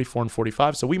in 44 and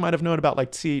 45. So we might have known about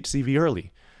like THCV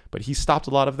early, but he stopped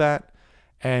a lot of that.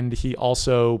 And he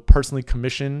also personally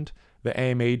commissioned the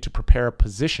AMA to prepare a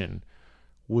position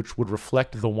which would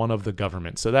reflect the one of the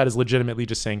government. So that is legitimately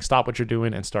just saying, stop what you're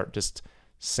doing and start just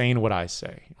saying what I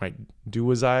say, right?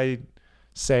 Do as I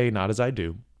say, not as I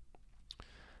do.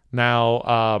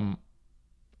 Now,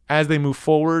 as they move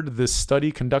forward, this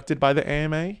study conducted by the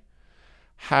AMA,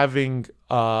 having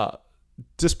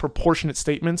disproportionate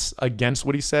statements against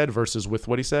what he said versus with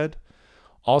what he said,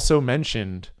 also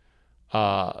mentioned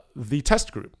the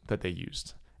test group that they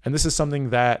used. And this is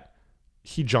something that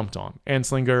he jumped on.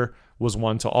 Anslinger was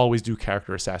one to always do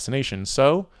character assassination.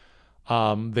 So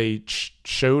they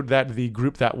showed that the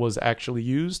group that was actually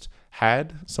used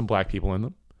had some black people in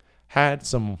them, had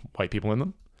some white people in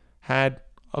them, had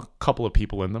a couple of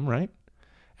people in them, right?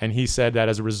 And he said that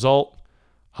as a result,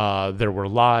 there were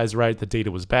lies, right? The data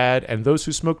was bad. And those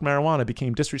who smoked marijuana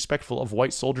became disrespectful of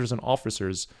white soldiers and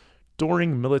officers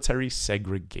during military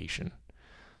segregation.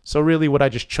 So really what I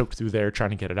just choked through there, trying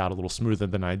to get it out a little smoother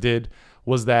than I did,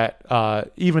 was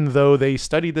that even though they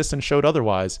studied this and showed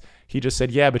otherwise, he just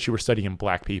said, yeah, but you were studying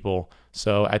black people.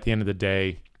 So at the end of the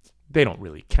day, they don't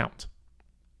really count.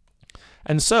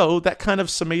 And so that kind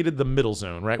of summated the middle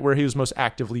zone, right, where he was most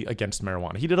actively against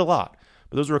marijuana. He did a lot,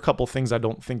 but those were a couple of things I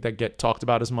don't think that get talked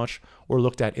about as much or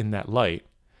looked at in that light.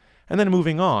 And then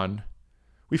moving on,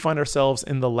 we find ourselves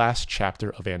in the last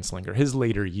chapter of Anslinger, his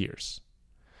later years.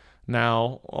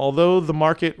 Now, although the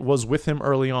market was with him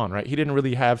early on, right, he didn't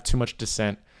really have too much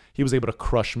dissent. He was able to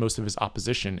crush most of his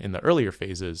opposition in the earlier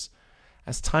phases.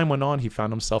 As time went on, he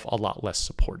found himself a lot less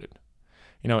supported.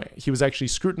 He was actually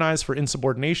scrutinized for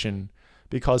insubordination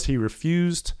because he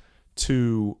refused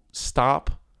to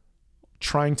stop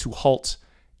trying to halt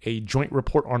a joint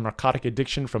report on narcotic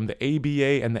addiction from the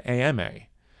ABA and the AMA.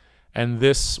 And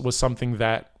this was something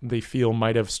that they feel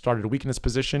might have started to weaken his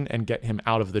position and get him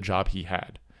out of the job he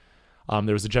had.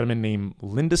 There was a gentleman named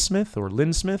Lynn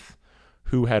Smith,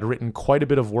 who had written quite a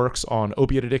bit of works on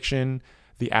opiate addiction,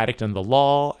 the addict and the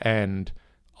law, and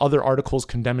other articles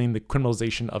condemning the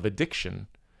criminalization of addiction.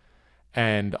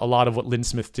 And a lot of what Lynn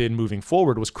Smith did moving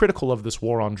forward was critical of this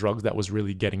war on drugs that was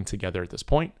really getting together at this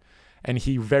point. And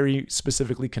he very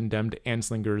specifically condemned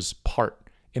Anslinger's part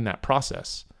in that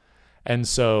process. And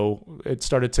so it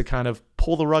started to kind of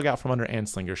pull the rug out from under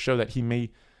Anslinger, show that he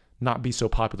may not be so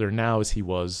popular now as he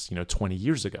was, 20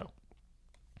 years ago.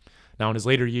 Now, in his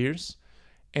later years,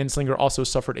 Anslinger also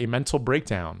suffered a mental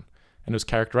breakdown and was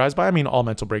characterized by, all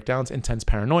mental breakdowns, intense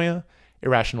paranoia,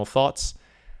 irrational thoughts,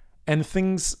 and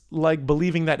things like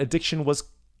believing that addiction was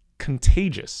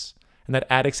contagious and that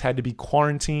addicts had to be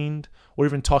quarantined, or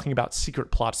even talking about secret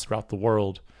plots throughout the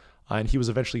world. And he was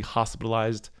eventually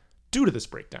hospitalized due to this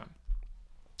breakdown.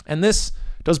 And this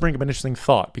does bring up an interesting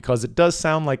thought, because it does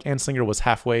sound like Anslinger was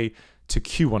halfway to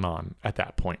QAnon at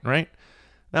that point, right?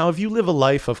 Now, if you live a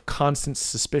life of constant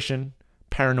suspicion,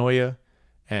 paranoia,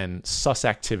 and sus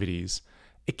activities,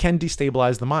 it can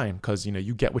destabilize the mind because,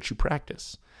 you get what you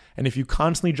practice. And if you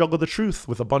constantly juggle the truth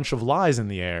with a bunch of lies in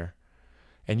the air,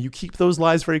 and you keep those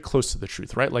lies very close to the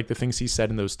truth, right? Like the things he said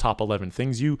in those top 11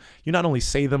 things, you not only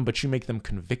say them, but you make them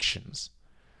convictions.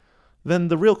 Then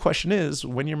the real question is,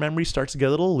 when your memory starts to get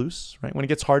a little loose, right? When it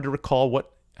gets hard to recall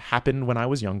what happened when I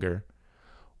was younger,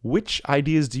 which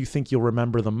ideas do you think you'll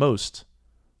remember the most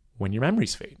when your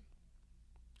memories fade?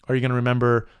 Are you going to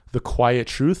remember the quiet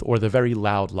truth or the very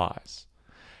loud lies?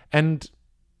 And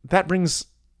that brings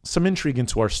some intrigue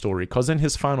into our story, because in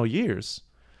his final years,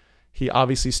 he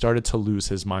obviously started to lose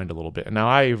his mind a little bit. And now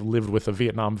I've lived with a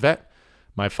Vietnam vet.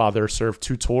 My father served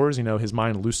 2 tours. His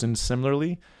mind loosened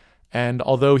similarly. And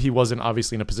although he wasn't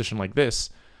obviously in a position like this,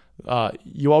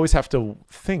 you always have to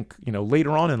think,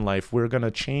 later on in life, we're going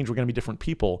to change. We're going to be different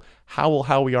people. How will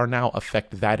how we are now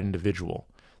affect that individual?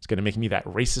 It's going to make me that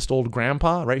racist old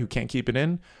grandpa, right, who can't keep it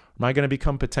in? Am I going to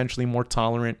become potentially more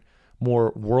tolerant,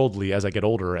 more worldly as I get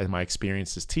older and my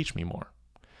experiences teach me more?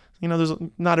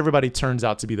 Not everybody turns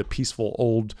out to be the peaceful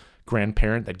old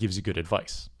grandparent that gives you good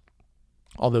advice,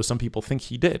 although some people think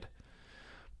he did.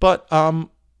 But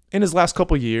in his last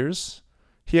couple years,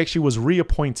 he actually was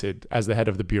reappointed as the head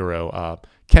of the Bureau.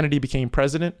 Kennedy became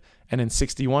president, and in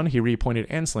 1961, he reappointed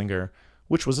Anslinger,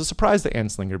 which was a surprise to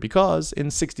Anslinger because in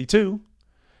 1962,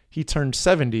 he turned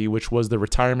 70, which was the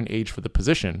retirement age for the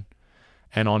position.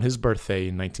 And on his birthday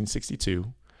in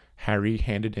 1962, Harry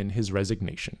handed in his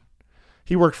resignation.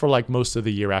 He worked for most of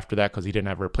the year after that because he didn't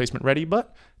have a replacement ready,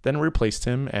 but then replaced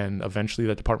him, and eventually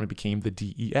that department became the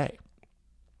DEA.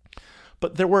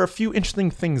 But there were a few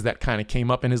interesting things that kind of came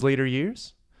up in his later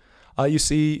years. You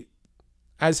see,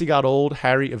 as he got old,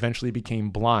 Harry eventually became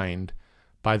blind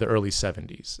by the early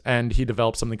 70s, and he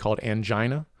developed something called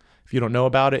angina. If you don't know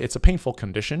about it, it's a painful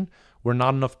condition where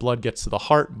not enough blood gets to the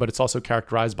heart, but it's also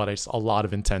characterized by a lot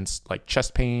of intense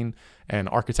chest pain and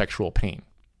architectural pain.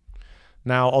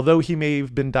 Now, although he may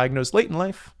have been diagnosed late in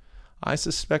life, I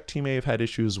suspect he may have had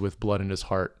issues with blood in his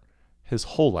heart his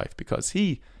whole life, because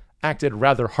he acted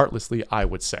rather heartlessly, I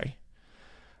would say.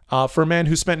 For a man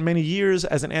who spent many years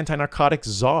as an anti-narcotics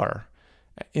czar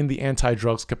in the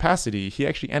anti-drugs capacity, he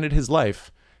actually ended his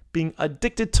life being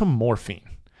addicted to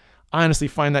morphine. I honestly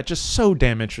find that just so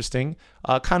damn interesting.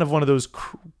 Kind of one of those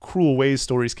cruel ways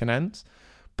stories can end.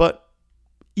 But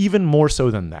even more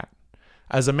so than that,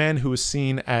 as a man who is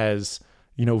seen as,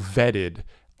 vetted,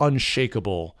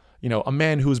 unshakable, a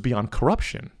man who is beyond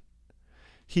corruption,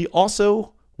 he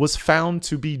also was found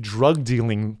to be drug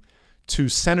dealing to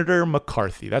Senator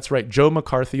McCarthy. That's right, Joe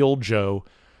McCarthy, old Joe,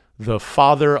 the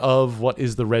father of what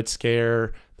is the Red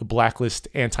Scare, the blacklist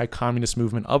anti-communist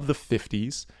movement of the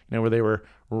 50s, where they were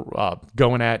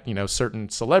going at, certain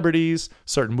celebrities,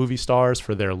 certain movie stars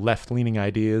for their left-leaning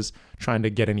ideas, trying to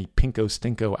get any pinko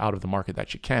stinko out of the market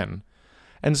that you can.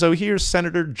 And so here's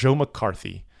Senator Joe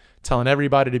McCarthy telling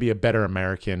everybody to be a better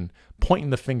American, pointing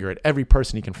the finger at every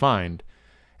person he can find.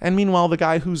 And meanwhile, the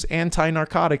guy who's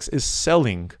anti-narcotics is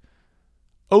selling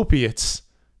opiates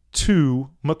to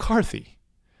McCarthy.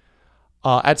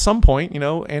 At some point,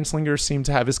 Anslinger seemed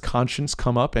to have his conscience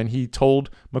come up, and he told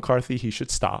McCarthy he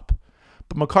should stop.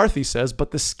 But McCarthy says,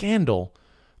 but the scandal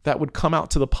that would come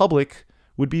out to the public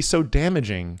would be so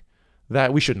damaging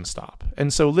that we shouldn't stop.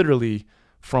 And so literally,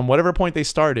 from whatever point they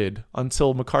started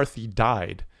until McCarthy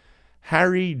died,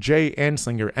 Harry J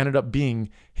Anslinger ended up being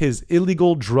his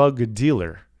illegal drug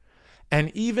dealer.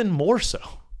 And even more so,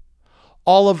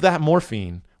 all of that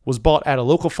morphine was bought at a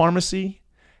local pharmacy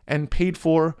and paid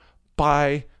for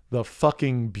by the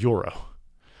fucking Bureau.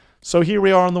 So here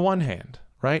we are on the one hand,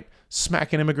 right?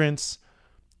 Smacking immigrants,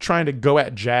 trying to go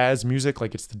at jazz music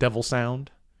like it's the devil sound,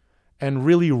 and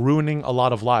really ruining a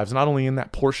lot of lives, not only in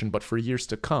that portion, but for years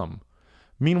to come.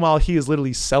 Meanwhile, he is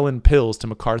literally selling pills to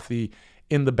McCarthy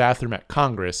in the bathroom at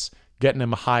Congress, getting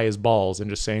him high as balls and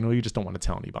just saying, well, you just don't want to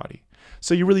tell anybody.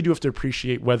 So you really do have to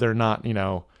appreciate whether or not,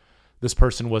 this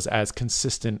person was as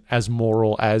consistent, as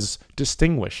moral, as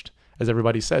distinguished as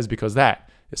everybody says, because that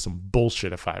is some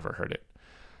bullshit if I ever heard it.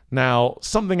 Now,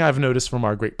 something I've noticed from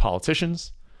our great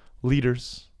politicians,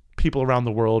 leaders, people around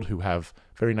the world who have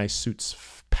very nice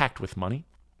suits packed with money,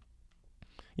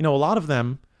 a lot of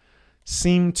them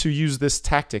seem to use this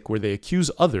tactic where they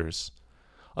accuse others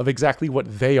of exactly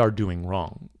what they are doing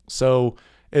wrong. So,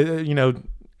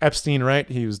 Epstein, right?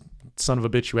 He was son of a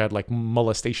bitch who had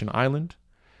molestation island.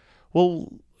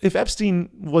 Well, if Epstein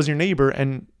was your neighbor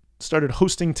and started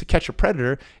hosting To Catch a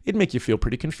Predator, it'd make you feel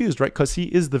pretty confused, right? Because he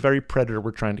is the very predator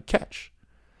we're trying to catch.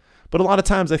 But a lot of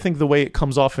times I think the way it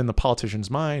comes off in the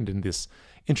politician's mind and this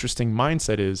interesting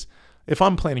mindset is, if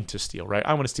I'm planning to steal, right?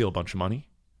 I want to steal a bunch of money.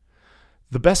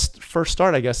 The best first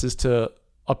start, I guess, is to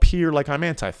appear like I'm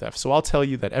anti-theft. So I'll tell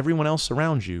you that everyone else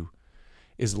around you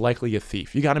is likely a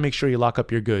thief. You got to make sure you lock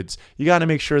up your goods. You got to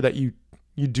make sure that you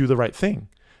do the right thing.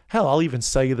 Hell, I'll even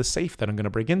sell you the safe that I'm going to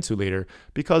break into later,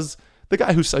 because the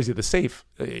guy who sells you the safe,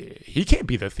 he can't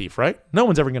be the thief, right? No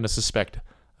one's ever going to suspect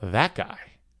that guy.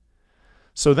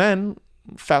 So then,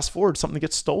 fast forward, something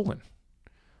gets stolen.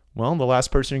 Well, the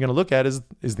last person you're going to look at is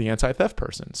the anti-theft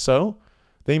person. So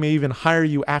they may even hire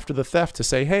you after the theft to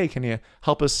say, hey, can you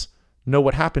help us know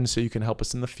what happened so you can help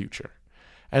us in the future?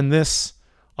 And this,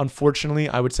 unfortunately,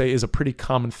 I would say is a pretty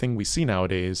common thing we see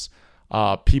nowadays.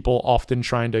 People often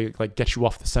trying to like get you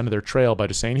off the scent of their trail by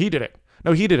just saying, he did it.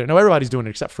 No, he did it. No, everybody's doing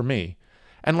it except for me.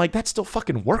 And like that still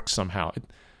fucking works somehow. It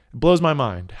blows my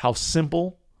mind how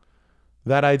simple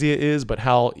that idea is, but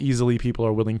how easily people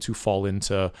are willing to fall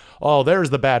into, oh, there's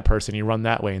the bad person. You run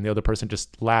that way. And the other person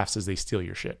just laughs as they steal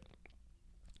your shit.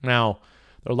 Now,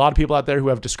 there are a lot of people out there who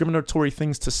have discriminatory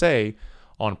things to say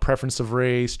on preference of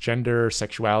race, gender,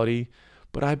 sexuality.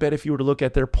 But I bet if you were to look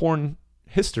at their porn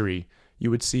history, you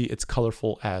would see it's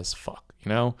colorful as fuck. You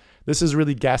know, this is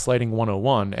really gaslighting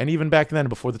 101. And even back then,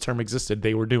 before the term existed,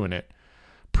 they were doing it.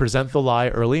 Present the lie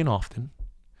early and often.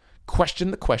 Question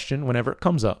the question whenever it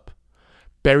comes up.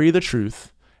 Bury the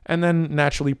truth. And then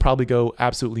naturally probably go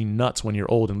absolutely nuts when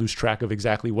you're old and lose track of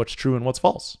exactly what's true and what's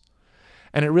false.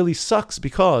 And it really sucks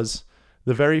because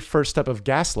the very first step of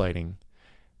gaslighting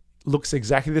looks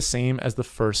exactly the same as the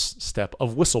first step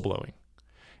of whistleblowing.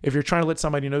 If you're trying to let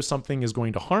somebody know something is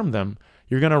going to harm them,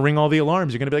 you're going to ring all the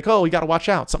alarms. You're going to be like, oh, you got to watch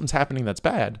out. Something's happening that's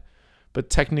bad.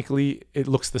 But technically, it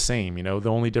looks the same. You know,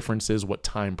 the only difference is what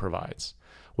time provides,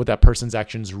 what that person's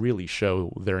actions really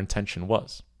show their intention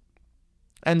was.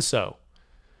 And so,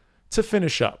 to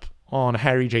finish up on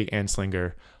Harry J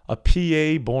Anslinger, a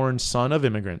PA-born son of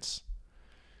immigrants,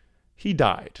 he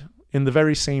died in the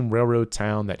very same railroad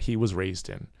town that he was raised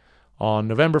in. On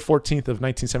November 14th of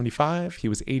 1975, he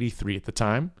was 83 at the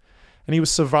time, and he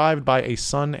was survived by a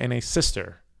son and a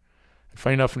sister. And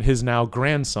funny enough, his now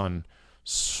grandson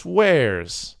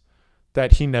swears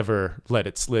that he never let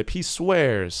it slip. He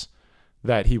swears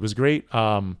that he was great.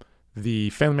 The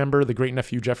family member, the great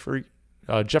nephew Jefferson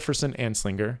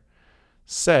Anslinger,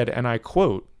 said, and I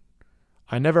quote,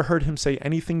 "I never heard him say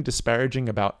anything disparaging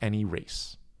about any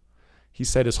race." He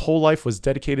said his whole life was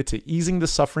dedicated to easing the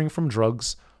suffering from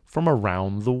drugs from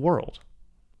around the world.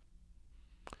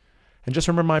 And just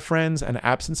remember, my friends, an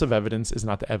absence of evidence is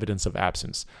not the evidence of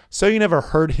absence. So you never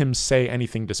heard him say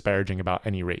anything disparaging about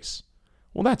any race.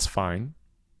 Well, that's fine.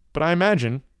 But I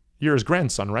imagine you're his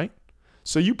grandson, right?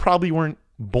 So you probably weren't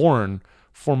born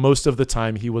for most of the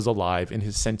time he was alive in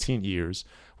his sentient years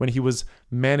when he was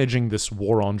managing this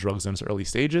war on drugs in its early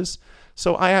stages.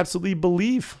 So I absolutely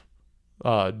believe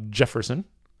Jefferson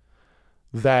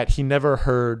that he never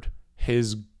heard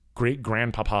his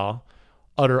great-grandpapa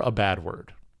utter a bad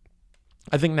word.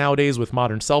 I think nowadays with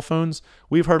modern cell phones,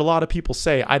 we've heard a lot of people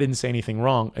say, I didn't say anything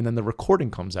wrong, and then the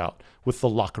recording comes out with the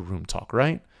locker room talk,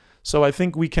 right? So I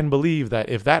think we can believe that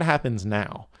if that happens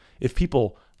now, if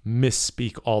people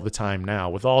misspeak all the time now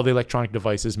with all the electronic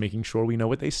devices making sure we know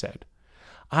what they said,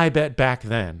 I bet back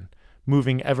then,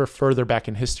 moving ever further back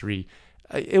in history,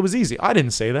 it was easy. I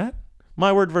didn't say that.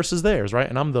 My word versus theirs, right?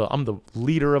 And I'm the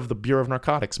leader of the Bureau of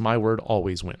Narcotics. My word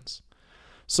always wins.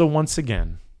 So once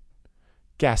again,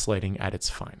 gaslighting at its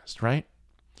finest, right?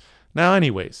 Now,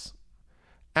 anyways,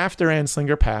 after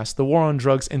Anslinger passed, the war on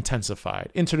drugs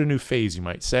intensified, entered a new phase, you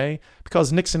might say,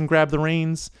 because Nixon grabbed the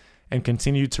reins and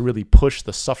continued to really push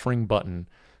the suffering button,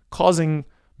 causing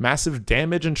massive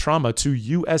damage and trauma to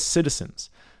U.S. citizens,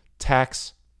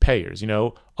 taxpayers,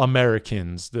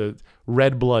 Americans, the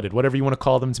red-blooded, whatever you want to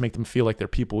call them, to make them feel like they're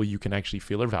people you can actually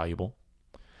feel are valuable.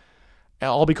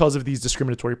 All because of these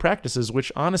discriminatory practices,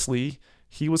 which honestly,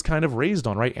 he was kind of raised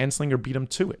on, right? Anslinger beat him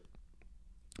to it.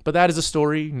 But that is a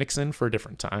story, Nixon, for a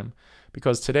different time,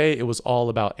 because today it was all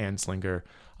about Anslinger,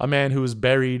 a man who is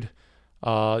buried,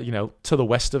 to the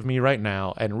west of me right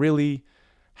now, and really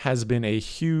has been a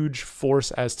huge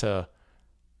force as to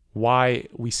why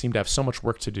we seem to have so much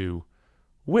work to do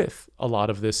with a lot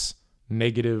of this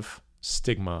negative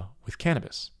stigma with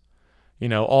cannabis.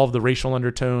 All of the racial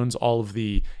undertones, all of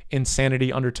the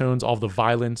insanity undertones, all of the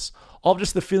violence, all of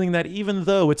just the feeling that even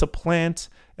though it's a plant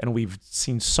and we've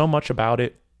seen so much about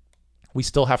it, we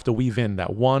still have to weave in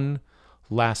that one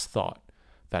last thought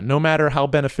that no matter how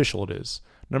beneficial it is,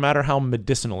 no matter how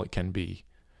medicinal it can be,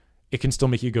 it can still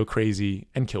make you go crazy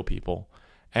and kill people.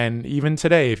 And even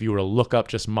today, if you were to look up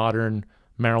just modern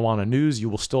marijuana news, you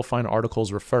will still find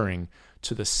articles referring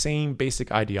to the same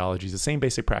basic ideologies, the same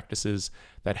basic practices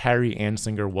that Harry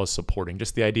Anslinger was supporting.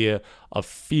 Just the idea of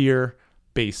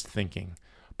fear-based thinking.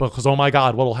 Because, oh my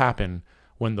God, what will happen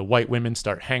when the white women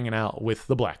start hanging out with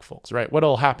the black folks, right? What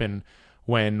will happen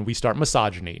when we start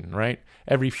misogynating, right?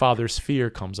 Every father's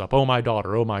fear comes up. Oh, my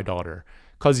daughter, oh, my daughter.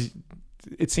 Because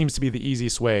it seems to be the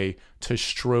easiest way to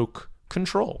stroke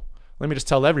control. Let me just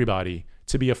tell everybody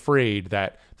to be afraid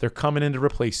that they're coming in to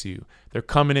replace you. They're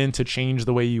coming in to change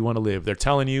the way you want to live. They're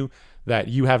telling you that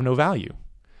you have no value.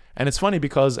 And it's funny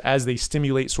because as they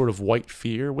stimulate sort of white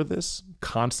fear with this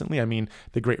constantly, I mean,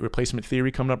 the Great Replacement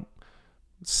Theory coming up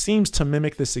seems to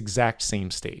mimic this exact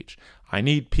same stage. I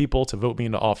need people to vote me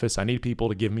into office. I need people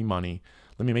to give me money.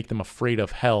 Let me make them afraid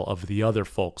of hell of the other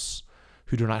folks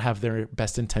who do not have their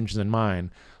best intentions in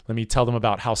mind. Let me tell them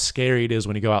about how scary it is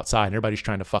when you go outside and everybody's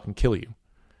trying to fucking kill you.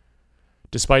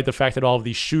 Despite the fact that all of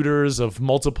these shooters of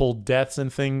multiple deaths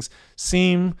and things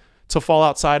seem to fall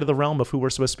outside of the realm of who we're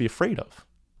supposed to be afraid of,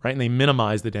 right? And they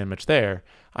minimize the damage there.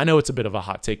 I know it's a bit of a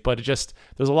hot take, but there's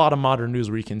a lot of modern news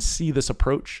where you can see this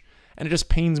approach, and it just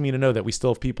pains me to know that we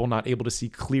still have people not able to see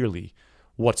clearly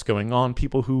what's going on,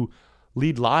 people who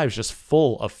lead lives just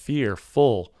full of fear,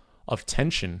 full of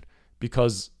tension,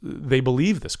 because they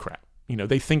believe this crap. You know,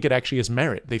 they think it actually is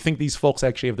merit. They think these folks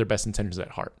actually have their best intentions at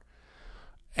heart.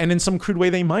 And in some crude way,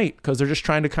 they might, because they're just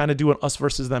trying to kind of do an us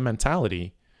versus them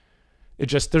mentality.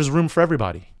 There's room for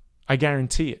everybody. I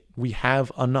guarantee it. We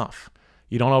have enough.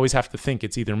 You don't always have to think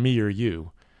it's either me or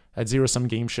you. That zero-sum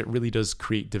game shit really does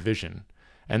create division.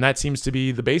 And that seems to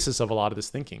be the basis of a lot of this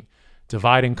thinking.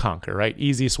 Divide and conquer, right?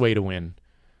 Easiest way to win.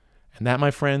 And that,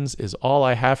 my friends, is all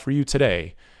I have for you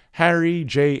today. Harry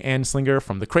J Anslinger,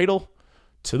 from the cradle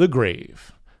to the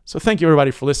grave. So thank you,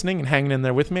 everybody, for listening and hanging in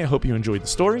there with me. I hope you enjoyed the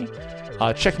story.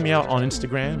 Check me out on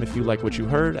Instagram if you like what you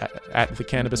heard, at the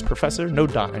Cannabis Professor, no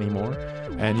dot anymore.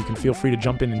 And you can feel free to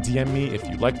jump in and DM me if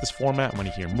you like this format, want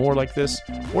to hear more like this,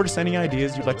 or just any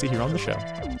ideas you'd like to hear on the show.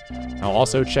 Now,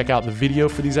 also check out the video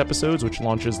for these episodes, which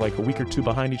launches like a week or two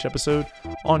behind each episode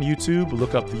on YouTube.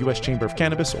 Look up the U.S. Chamber of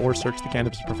Cannabis or search the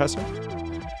Cannabis Professor.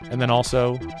 And then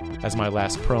also, as my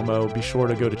last promo, be sure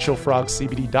to go to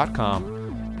chillfrogcbd.com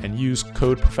and use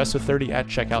code Professor30 at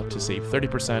checkout to save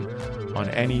 30% on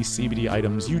any CBD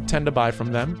items you tend to buy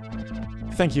from them.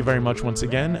 Thank you very much once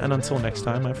again, and until next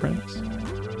time, my friends,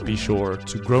 be sure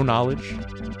to grow knowledge,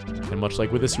 and much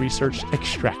like with this research,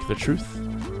 extract the truth.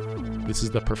 This is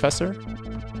the Professor,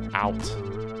 out.